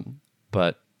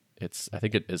 But I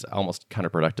think it is almost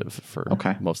counterproductive for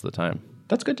most of the time.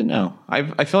 That's good to know.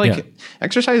 I feel like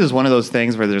exercise is one of those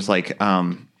things where there's like,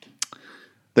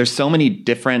 there's so many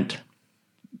different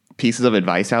pieces of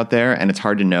advice out there, and it's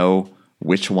hard to know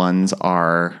which ones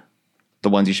are the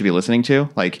ones you should be listening to.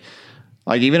 Like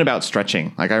even about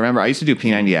stretching. Like I remember I used to do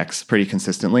P90X pretty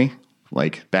consistently,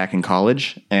 like back in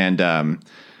college. And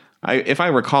if I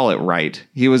recall it right,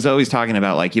 he was always talking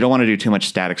about like, you don't want to do too much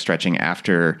static stretching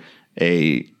after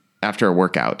a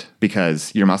workout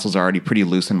because your muscles are already pretty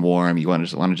loose and warm. You want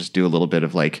to just do a little bit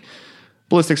of like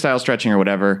ballistic style stretching or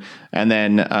whatever. And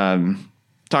then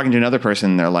talking to another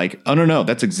person, they're like, oh, no,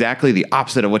 that's exactly the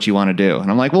opposite of what you want to do. And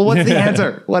I'm like, well, what's the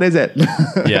answer? What is it?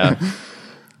 Yeah.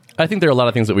 I think there are a lot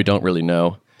of things that we don't really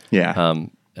know. Yeah.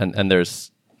 And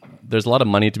there's a lot of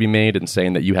money to be made in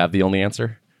saying that you have the only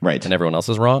answer. Right. And everyone else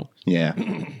is wrong. Yeah.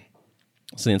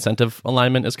 So the incentive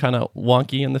alignment is kind of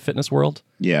wonky in the fitness world.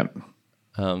 Yeah.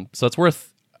 So it's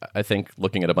worth, I think,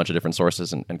 looking at a bunch of different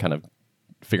sources and kind of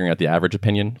figuring out the average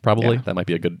opinion, probably. Yeah. That might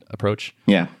be a good approach.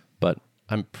 Yeah. But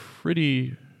I'm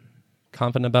pretty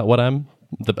confident about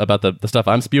about the stuff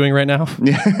I'm spewing right now.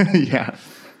 Yeah.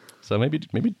 So maybe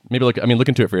look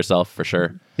into it for yourself for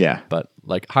sure. Yeah. But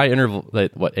like high interval,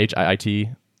 like what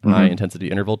HIIT, high intensity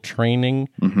interval training,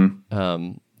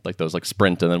 like those like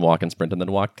sprint and then walk and sprint and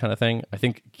then walk kind of thing, I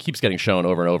think keeps getting shown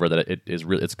over and over that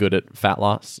it's good at fat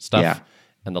loss stuff. Yeah.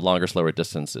 And the longer, slower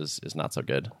distance is not so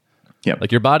good. Yeah.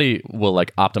 Like your body will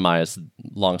like optimize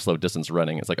long, slow distance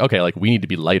running. It's like, okay, like we need to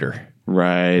be lighter.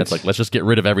 Right. It's like, let's just get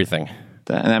rid of everything.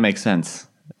 That makes sense.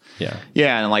 Yeah.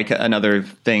 Yeah. And like another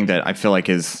thing that I feel like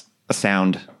is a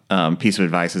sound piece of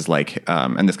advice is like,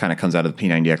 and this kind of comes out of the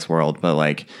P90X world, but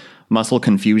like muscle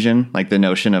confusion, like the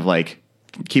notion of like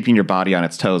keeping your body on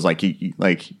its toes, like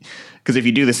because if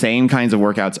you do the same kinds of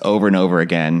workouts over and over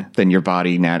again, then your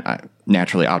body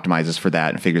naturally optimizes for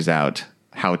that and figures out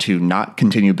how to not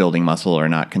continue building muscle or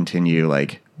not continue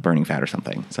like burning fat or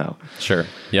something. So sure.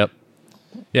 Yep.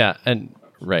 Yeah. And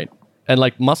right. And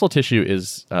like muscle tissue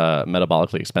is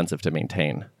metabolically expensive to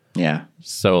maintain. yeah.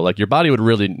 So like your body would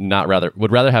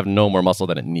rather have no more muscle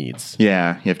than it needs.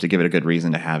 Yeah. You have to give it a good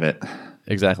reason to have it.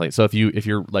 Exactly. So if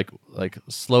you're like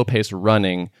slow paced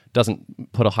running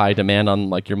doesn't put a high demand on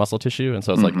like your muscle tissue, and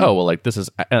so it's like, oh well, like this is,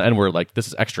 and we're like, this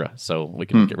is extra, so we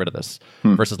can get rid of this.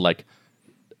 Versus like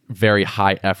very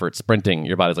high effort sprinting,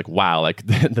 your body's like, wow, like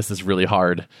this is really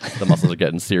hard. The muscles are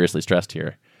getting seriously stressed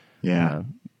here. Yeah.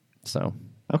 So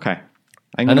Okay.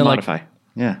 I'm And going to then, like, modify.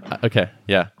 Yeah. okay,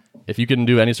 yeah. If you can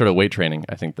do any sort of weight training,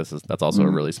 I think that's also a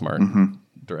really smart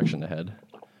direction to head.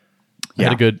 I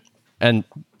had a good, and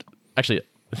actually,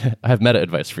 I have meta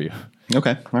advice for you.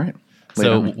 Okay. All right.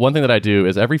 So one thing that I do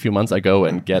is every few months I go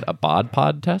and get a bod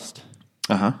pod test.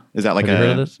 Is that like Have you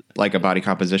heard of this? like a body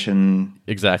composition?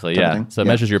 Exactly, type of yeah. thing? So it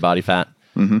Yeah. measures your body fat.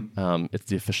 It's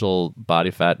the official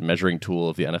body fat measuring tool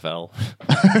of the NFL.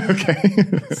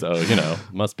 Okay. So,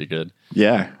 must be good.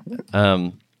 Yeah.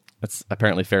 It's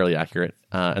apparently fairly accurate.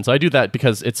 And so I do that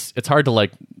because it's hard to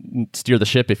like steer the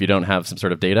ship if you don't have some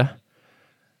sort of data.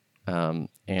 So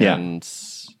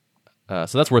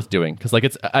that's worth doing because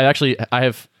like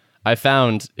I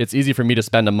found it's easy for me to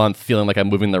spend a month feeling like I'm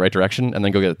moving in the right direction and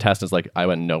then go get a test and it's like I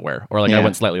went nowhere or like I Yeah.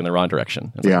 went slightly in the wrong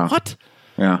direction. It's Yeah. like, what?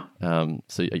 Yeah.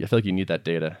 So I feel like you need that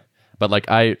data. But like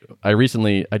I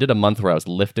recently did a month where I was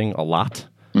lifting a lot.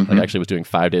 Like I actually was doing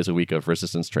 5 days a week of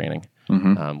resistance training,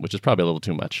 which is probably a little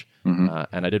too much.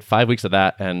 And I did 5 weeks of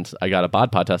that, and I got a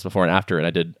bod pod test before and after,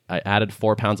 and I added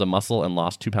 4 pounds of muscle and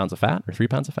lost 2 pounds of fat or 3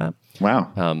 pounds of fat.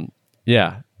 Wow.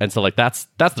 Yeah. And so like that's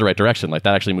the right direction. Like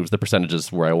that actually moves the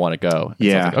percentages where I want to go. And so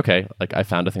Yeah. it's like, okay, like I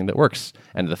found a thing that works.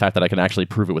 And the fact that I can actually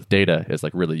prove it with data is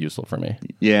like really useful for me.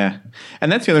 Yeah.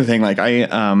 And that's the other thing. Like I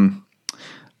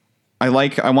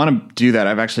want to do that.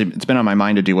 It's been on my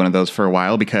mind to do one of those for a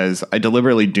while because I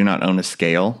deliberately do not own a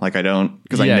scale. Like I don't,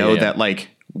 because I know that like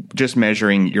just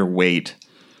measuring your weight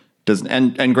doesn't,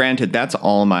 and granted, that's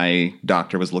all my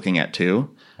doctor was looking at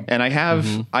too. And I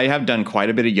have done quite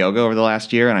a bit of yoga over the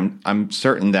last year, and I'm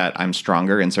certain that I'm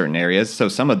stronger in certain areas. So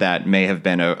some of that may have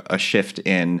been a shift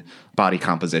in body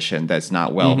composition that's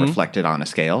not well reflected on a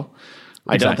scale.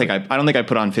 Exactly. I don't think I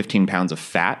put on 15 pounds of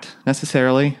fat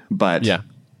necessarily, but Yeah.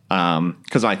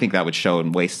 because I think that would show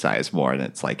in waist size more, and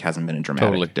it's like hasn't been a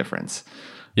dramatic difference.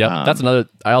 Yeah, that's another.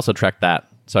 I also track that.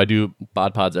 So I do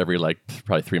bod pods every like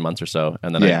probably 3 months or so,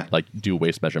 and then I like do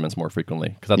waist measurements more frequently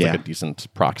because that's like a decent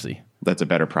proxy. That's a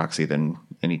better proxy than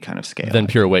any kind of scale. Than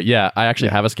pure weight. Yeah, I actually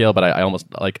have a scale, but I almost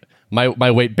like my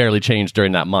weight barely changed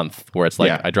during that month where it's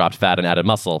like I dropped fat and added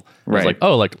muscle. Right. It's like,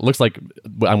 oh, like looks like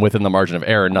I'm within the margin of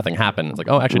error. Nothing happened. It's like,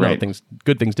 oh, actually, no,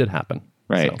 good things did happen.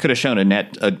 Right. So. Could have shown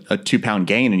a 2 pound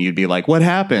gain and you'd be like, what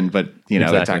happened? But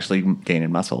Exactly. It's actually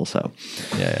gaining muscle. So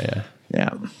Yeah.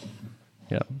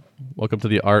 yeah. Welcome to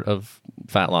the art of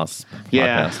fat loss.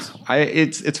 Yeah.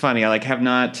 Podcast. It's funny. I like have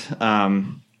not,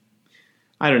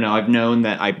 I don't know. I've known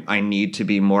that I need to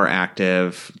be more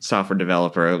active software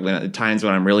developer. At times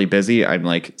when I'm really busy, I'm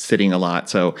like sitting a lot.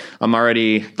 So I'm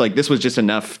already like, this was just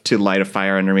enough to light a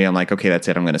fire under me. I'm like, okay, that's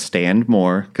it. I'm going to stand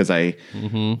more because I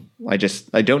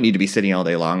don't need to be sitting all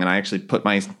day long. And I actually put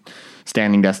my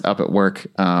standing desk up at work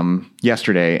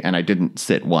yesterday, and I didn't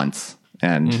sit once.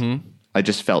 And I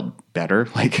just felt better,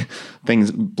 like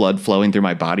blood flowing through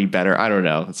my body better. I don't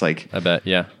know. It's like, I bet.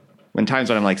 Yeah. when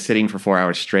I'm like sitting for 4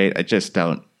 hours straight, you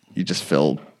just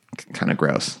feel kind of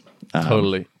gross.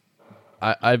 Totally.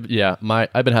 I've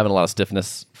been having a lot of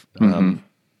stiffness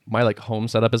my like home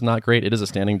setup is not great. It is a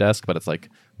standing desk, but it's like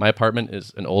my apartment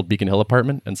is an old Beacon Hill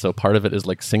apartment, and so part of it is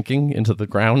like sinking into the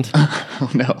ground.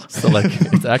 Oh no! So like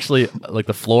it's actually like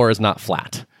the floor is not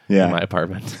flat Yeah. in my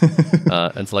apartment,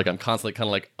 and so like I'm constantly kind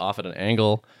of like off at an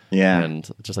angle. Yeah. And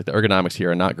just like the ergonomics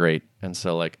here are not great. And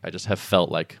so like I just have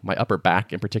felt like my upper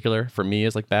back in particular for me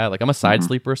is like bad. Like I'm a side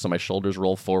sleeper, so my shoulders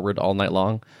roll forward all night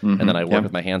long. And then I work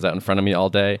with my hands out in front of me all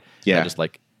day. Yeah. I just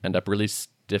like end up really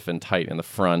stiff and tight in the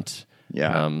front.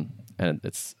 Yeah. And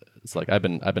it's like I've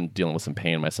been dealing with some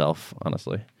pain myself,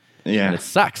 honestly. Yeah. And it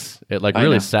sucks. It like I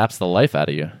really know. saps the life out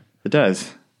of you. It does.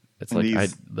 It's And like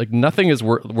these- nothing is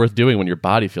worth doing when your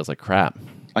body feels like crap.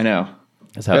 I know.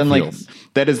 That's how it And feels. like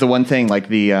that is the one thing. Like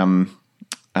the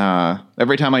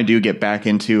every time I do get back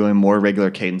into a more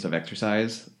regular cadence of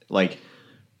exercise, like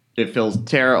it feels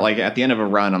terrible. Like at the end of a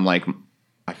run, I'm like,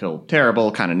 I feel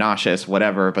terrible, kind of nauseous,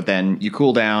 whatever. But then you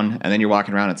cool down, and then you're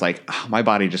walking around. It's like my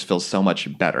body just feels so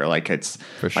much better. Like it's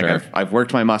For like sure. I've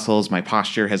worked my muscles. My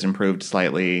posture has improved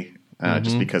slightly,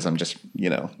 just because I'm just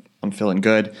I'm feeling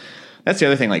good. That's the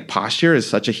other thing. Like posture is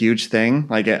such a huge thing.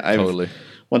 Like Totally.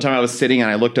 One time I was sitting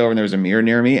and I looked over and there was a mirror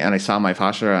near me and I saw my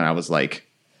posture and I was like,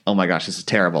 oh my gosh, this is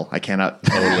terrible. I cannot.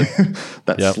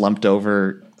 That Yep. slumped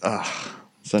over. Ugh.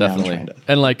 So now I'm Definitely. trying to.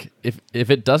 And like if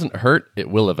it doesn't hurt, it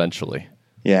will eventually.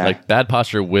 Yeah. Like bad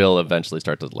posture will eventually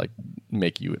start to like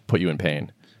put you in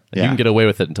pain. Like, Yeah. You can get away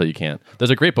with it until you can't.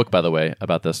 There's a great book, by the way,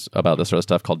 about this sort of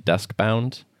stuff called Desk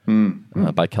Bound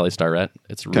by Kelly Starrett.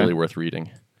 It's really worth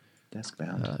reading. Desk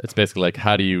bound. It's basically like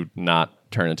how do you not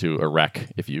turn into a wreck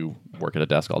if you work at a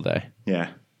desk all day?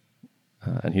 Yeah.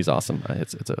 And he's awesome.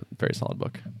 It's a very solid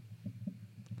book.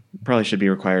 Probably should be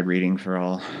required reading for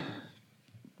all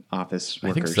office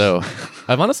workers. I think so.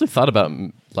 I've honestly thought about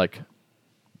like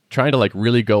trying to like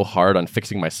really go hard on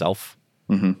fixing myself.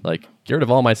 Like get rid of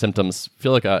all my symptoms,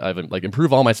 feel like I've like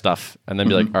improve all my stuff, and then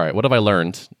be like, all right, what have I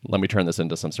learned? Let me turn this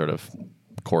into some sort of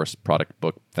course, product,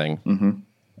 book thing.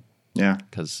 Yeah.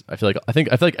 Because I feel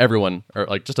like everyone, or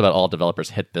like just about all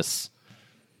developers, hit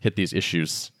these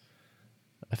issues.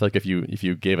 I feel like if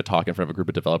you gave a talk in front of a group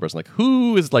of developers, like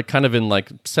who is like kind of in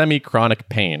like semi-chronic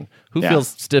pain, who Yeah. feels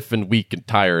stiff and weak and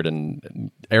tired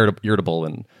and irritable,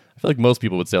 and I feel like most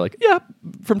people would say like, yeah,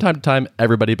 from time to time,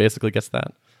 everybody basically gets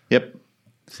that. Yep.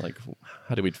 It's like,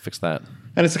 how do we fix that?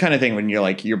 And it's the kind of thing when you're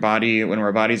like your body, when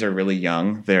our bodies are really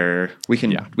young, we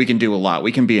can do a lot.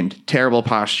 We can be in terrible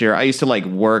posture. I used to like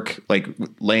work like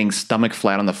laying stomach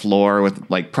flat on the floor with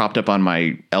like propped up on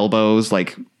my elbows,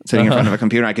 like sitting in front of a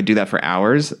computer. I could do that for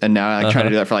hours, and now I try to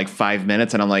do that for like 5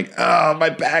 minutes, and I'm like, oh, my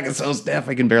back is so stiff,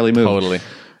 I can barely move. Totally.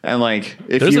 And like,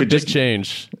 if There's you a would big just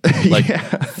change. Like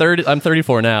 30, I'm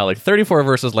 34 now. Like 34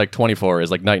 versus like 24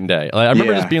 is like night and day. Like, I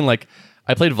remember Yeah. just being like,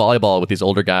 I played volleyball with these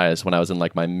older guys when I was in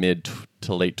like my mid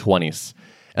to late 20s,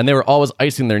 and they were always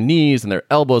icing their knees and their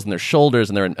elbows and their shoulders,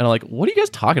 and I'm like, what are you guys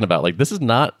talking about? Like this is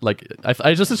not like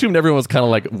I just assumed everyone was kind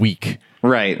of like weak.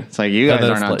 right, it's like you guys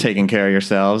then are it's not like- taking care of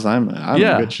yourselves. I'm in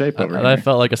good shape over and here. I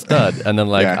felt like a stud, and then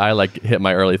like Yeah. I like hit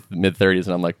my early mid 30s,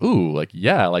 and I'm like, ooh, like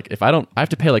yeah, like if I have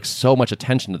to pay like so much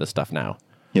attention to this stuff now.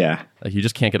 Yeah, Like you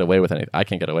just can't get away with anything. I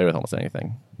can't get away with almost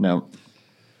anything. no,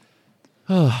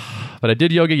 But I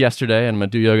did yoga yesterday, and I'm gonna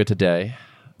do yoga today.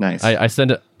 nice. I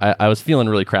sent it. I was feeling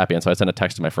really crappy, and so I sent a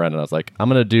text to my friend, and I was like, "I'm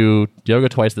gonna do yoga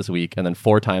twice this week, and then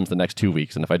 4 times the next 2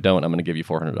 weeks. And if I don't, I'm gonna give you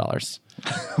 $400."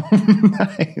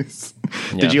 Nice.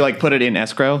 Did you like put it in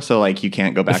escrow so like you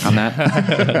can't go back on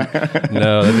that?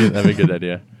 No, that'd be a good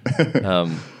idea.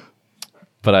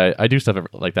 But I do stuff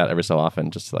like that every so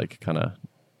often, just like kind of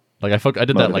like I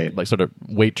did that Motivate. like sort of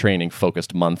weight training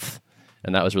focused month,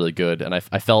 and that was really good. And I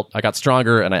felt I got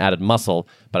stronger, and I added muscle,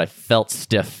 but I felt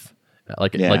stiff.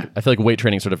 Like I feel like weight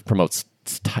training sort of promotes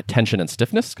tension and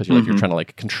stiffness because you're trying to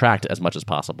like contract as much as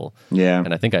possible. Yeah.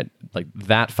 And I think I like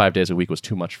that 5 days a week was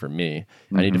too much for me.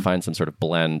 I need to find some sort of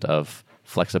blend of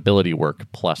flexibility work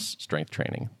plus strength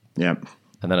training. Yep.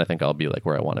 And then I think I'll be like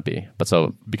where I want to be. But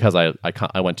so because I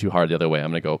went too hard the other way,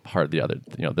 I'm going to go hard the other,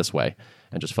 this way,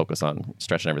 and just focus on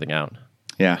stretching everything out.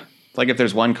 Yeah. It's like if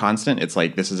there's one constant, it's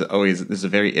like this is a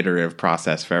very iterative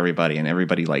process for everybody, and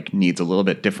everybody like needs a little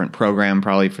bit different program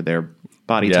probably for their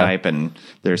body Yeah. type and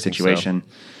their situation.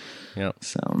 Yeah.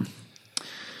 So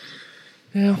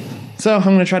Yeah. I'm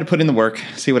going to try to put in the work,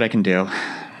 see what I can do.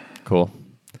 Cool.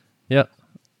 Yep.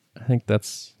 I think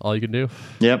that's all you can do.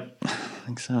 Yep. I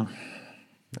think so.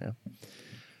 Yeah.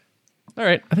 All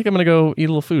right. I think I'm going to go eat a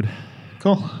little food.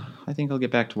 Cool. I think I'll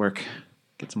get back to work.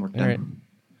 Get some work done. All right.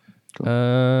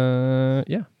 Cool.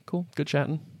 Yeah. Cool. Good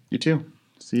chatting. You too.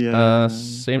 See ya.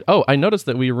 Same. Oh, I noticed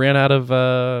that we ran out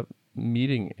of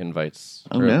meeting invites.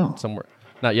 Oh, no. Somewhere.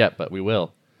 Not yet, but we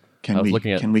will. I was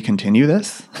looking at. Can we continue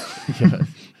this? Yeah.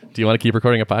 Do you want to keep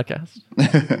recording a podcast?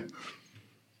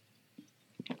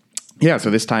 Yeah. So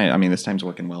this time's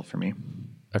working well for me.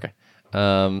 Okay.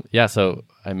 Yeah, so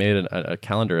I made a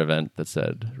calendar event that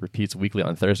said repeats weekly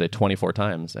on Thursday 24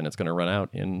 times, and it's going to run out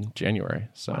in January.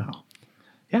 So, wow.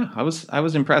 Yeah, I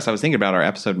was impressed. I was thinking about our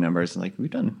episode numbers, and like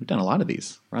we've done a lot of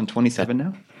these. We're on 27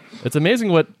 now. It's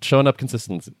amazing what showing up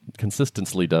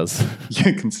consistently does.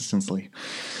 Yeah, consistently.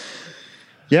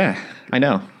 Yeah, I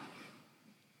know.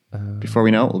 Before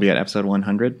we know it, we'll be at episode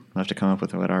 100. We'll have to come up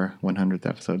with what our 100th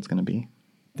episode is going to be.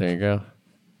 There you go.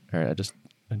 All right, I just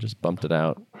bumped it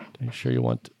out. Are you sure you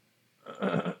want?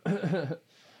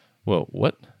 Whoa,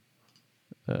 what?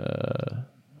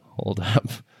 Hold up.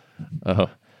 Oh,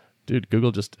 dude,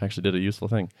 Google just actually did a useful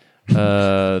thing.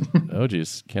 Oh,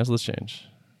 geez, cancel this change.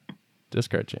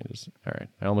 Discard changes. All right,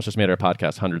 I almost just made our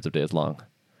podcast hundreds of days long.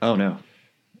 Oh no.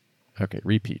 Okay,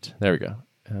 repeat. There we go.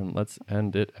 And let's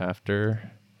end it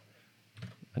after.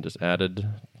 I just added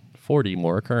 40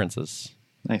 more occurrences.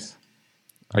 Nice.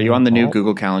 Are you on the new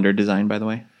Google Calendar design, by the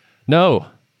way? No.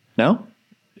 No?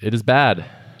 It is bad.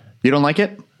 You don't like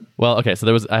it? Well, okay,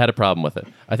 so I had a problem with it.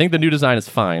 I think the new design is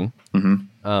fine.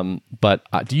 Mm-hmm. But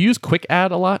do you use Quick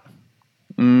Add a lot?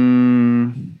 I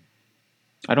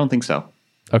don't think so.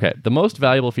 Okay, the most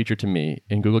valuable feature to me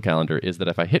in Google Calendar is that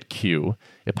if I hit Q,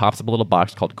 it pops up a little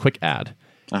box called Quick Add.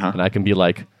 Uh-huh. And I can be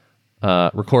like,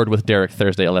 record with Derek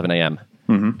Thursday, 11 a.m.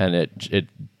 Mm-hmm. And it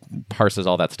parses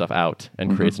all that stuff out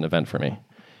and creates an event for me.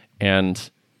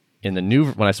 And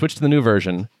when I switched to the new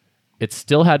version, it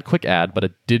still had Quick Add, but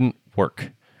it didn't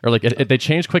work. Or like they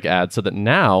changed Quick Add so that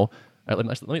now. Let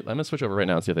me switch over right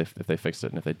now and see if they fixed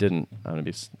it. And if they didn't, I'm gonna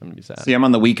be sad. See, I'm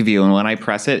on the week view, and when I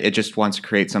press it, it just wants to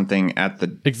create something at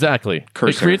the exactly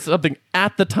cursor. It creates something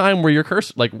at the time where your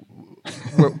cursor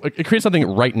it creates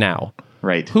something right now.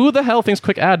 Right. Who the hell thinks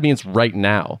Quick Add means right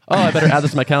now? Oh, I better add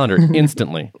this to my calendar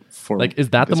instantly.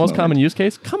 Is that the most common use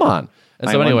case? Come on. And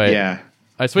so anyway,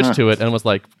 I switched to it and was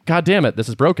like, God damn it, this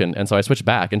is broken. And so I switched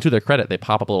back. And to their credit, they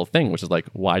pop up a little thing, which is like,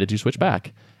 why did you switch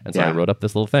back? And so I wrote up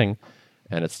this little thing,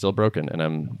 and it's still broken. And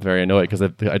I'm very annoyed because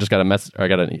I just got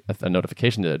a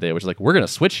notification the other day, which is like, we're going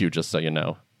to switch you just so you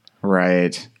know.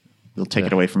 Right. They'll take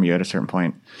it away from you at a certain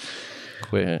point.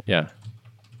 Yeah.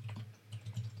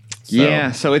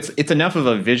 So it's enough of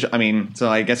a visual. I mean, so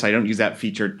I guess I don't use that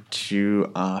feature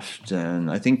too often.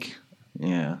 I think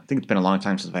it's been a long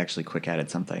time since I've actually quick added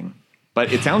something.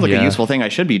 But it sounds like a useful thing I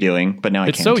should be doing, but now I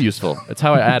can't. It's so useful. It's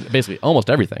how I add basically almost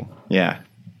everything. Yeah.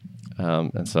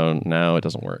 And so now it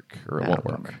doesn't work, or it won't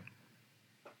work.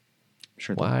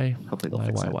 Sure. Why? Hopefully they'll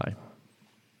fix it. Why?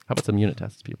 How about some unit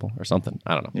tests, people, or something?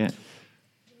 I don't know. Yeah.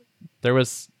 There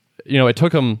was, it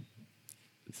took them.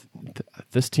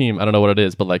 This team, I don't know what it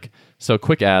is, but so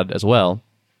Quick Add as well.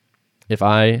 If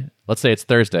let's say it's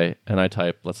Thursday, and I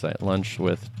type, let's say, lunch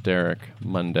with Derek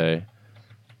Monday.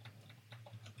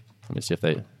 Let me see if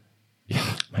they.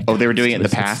 Yeah, they were doing it in the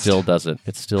past?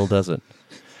 It still does it.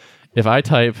 If I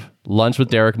type lunch with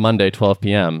Derek Monday, 12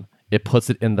 p.m., it puts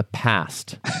it in the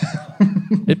past.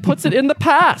 It puts it in the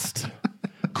past.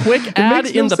 Quick Add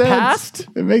in the past?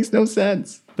 It makes no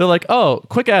sense. They're like, oh,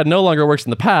 Quick Add no longer works in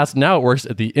the past. Now it works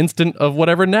at the instant of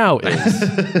whatever now is.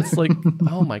 It's like,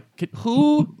 oh my,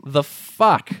 who the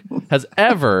fuck has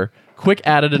ever Quick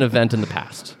Added an event in the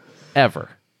past? Ever.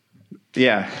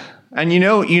 Yeah. And you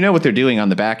know what they're doing on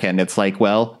the back end. It's like,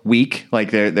 well, week,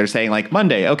 like they're saying like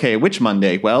Monday. Okay, which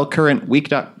Monday? Well, current week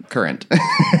dot current.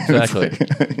 Exactly.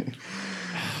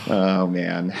 Oh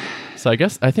man. So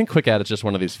I think Quick Add is just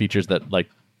one of these features that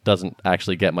doesn't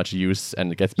actually get much use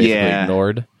and it gets basically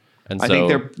ignored. And so, I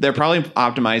think they're probably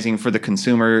optimizing for the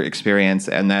consumer experience,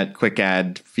 and that Quick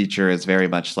Add feature is very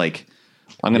much like,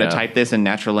 I'm going to type this and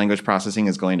natural language processing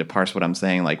is going to parse what I'm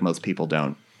saying. Like most people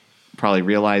don't probably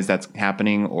realize that's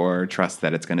happening or trust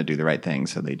that it's going to do the right thing,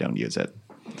 so they don't use it.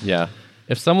 Yeah.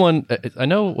 If someone, I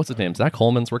know, what's his name? Zach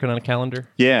Holman's working on a calendar.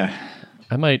 Yeah.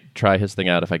 I might try his thing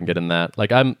out if I can get in that.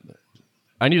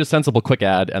 I need a sensible Quick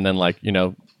Add and then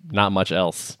not much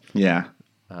else. Yeah.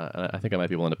 I think I might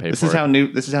be willing to pay this for is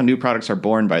it. This is how new products are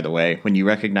born, by the way, when you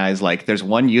recognize there's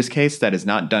one use case that is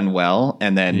not done well,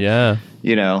 and then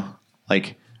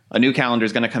a new calendar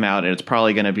is going to come out and it's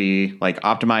probably going to be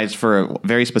optimized for a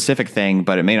very specific thing,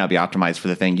 but it may not be optimized for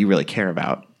the thing you really care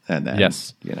about. And then,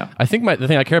 I think the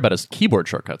thing I care about is keyboard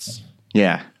shortcuts.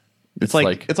 Yeah. It's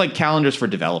like calendars for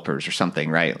developers or something,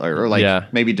 right? Or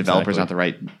maybe developers not the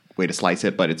right way to slice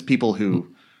it, but it's people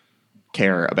who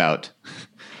care about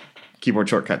keyboard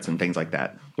shortcuts and things like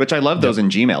that, which I love those in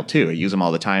Gmail too. I use them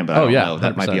all the time, but I don't know.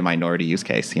 That 100%. Might be a minority use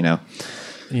case,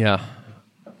 Yeah.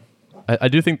 I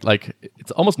do think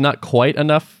it's almost not quite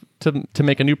enough to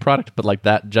make a new product, but like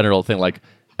that general thing, like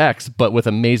X, but with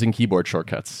amazing keyboard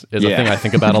shortcuts, is a thing I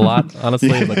think about a lot.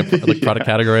 Honestly, like product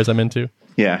categories I'm into.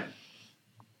 Yeah.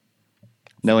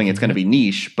 Knowing it's going to be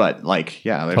niche, but like,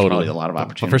 there's probably a lot of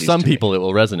opportunities. But for some people, it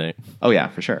will resonate. Oh yeah,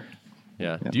 for sure.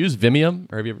 Yeah. Do you use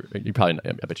Vimium, or have you ever? You probably.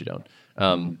 I bet you don't.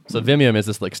 So Vimium is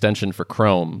this extension for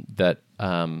Chrome that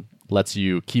lets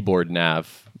you keyboard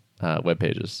nav web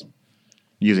pages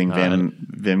using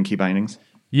Vim key bindings.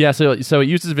 Yeah, so it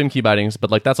uses Vim key bindings, but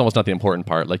like that's almost not the important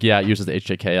part. Like, it uses the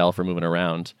HJKL for moving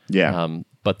around. Yeah.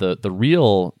 But the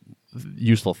real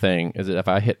useful thing is that if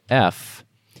I hit F,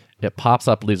 it pops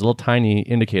up these little tiny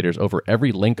indicators over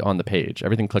every link on the page,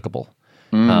 everything clickable.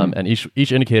 And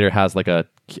each indicator has like a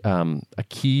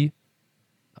key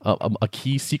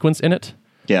sequence in it.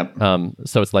 Yeah.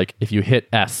 So it's like if you hit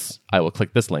S, I will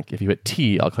click this link. If you hit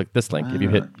T, I'll click this link. If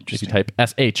you type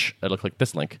SH, it'll click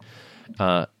this link.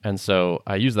 And so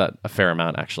I use that a fair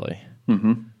amount actually.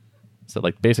 Mm-hmm. So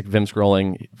like basic Vim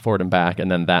scrolling forward and back, and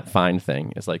then that find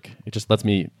thing is like it just lets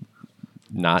me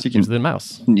not use the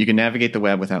mouse. You can navigate the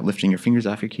web without lifting your fingers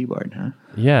off your keyboard, huh?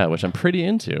 Yeah, which I'm pretty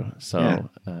into. So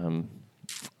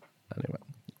anyway,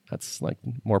 that's like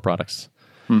more products.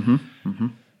 Mm-hmm. Mm-hmm.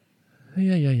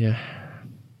 Yeah.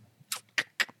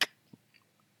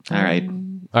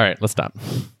 All right, let's stop.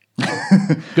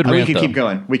 Good rant, we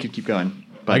could keep going.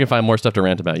 But I can find more stuff to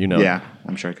rant about, Yeah,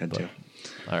 I'm sure I could too.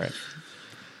 All right,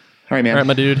 man. All right,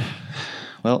 my dude.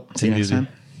 Well, see you next time.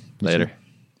 Later.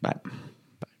 Bye.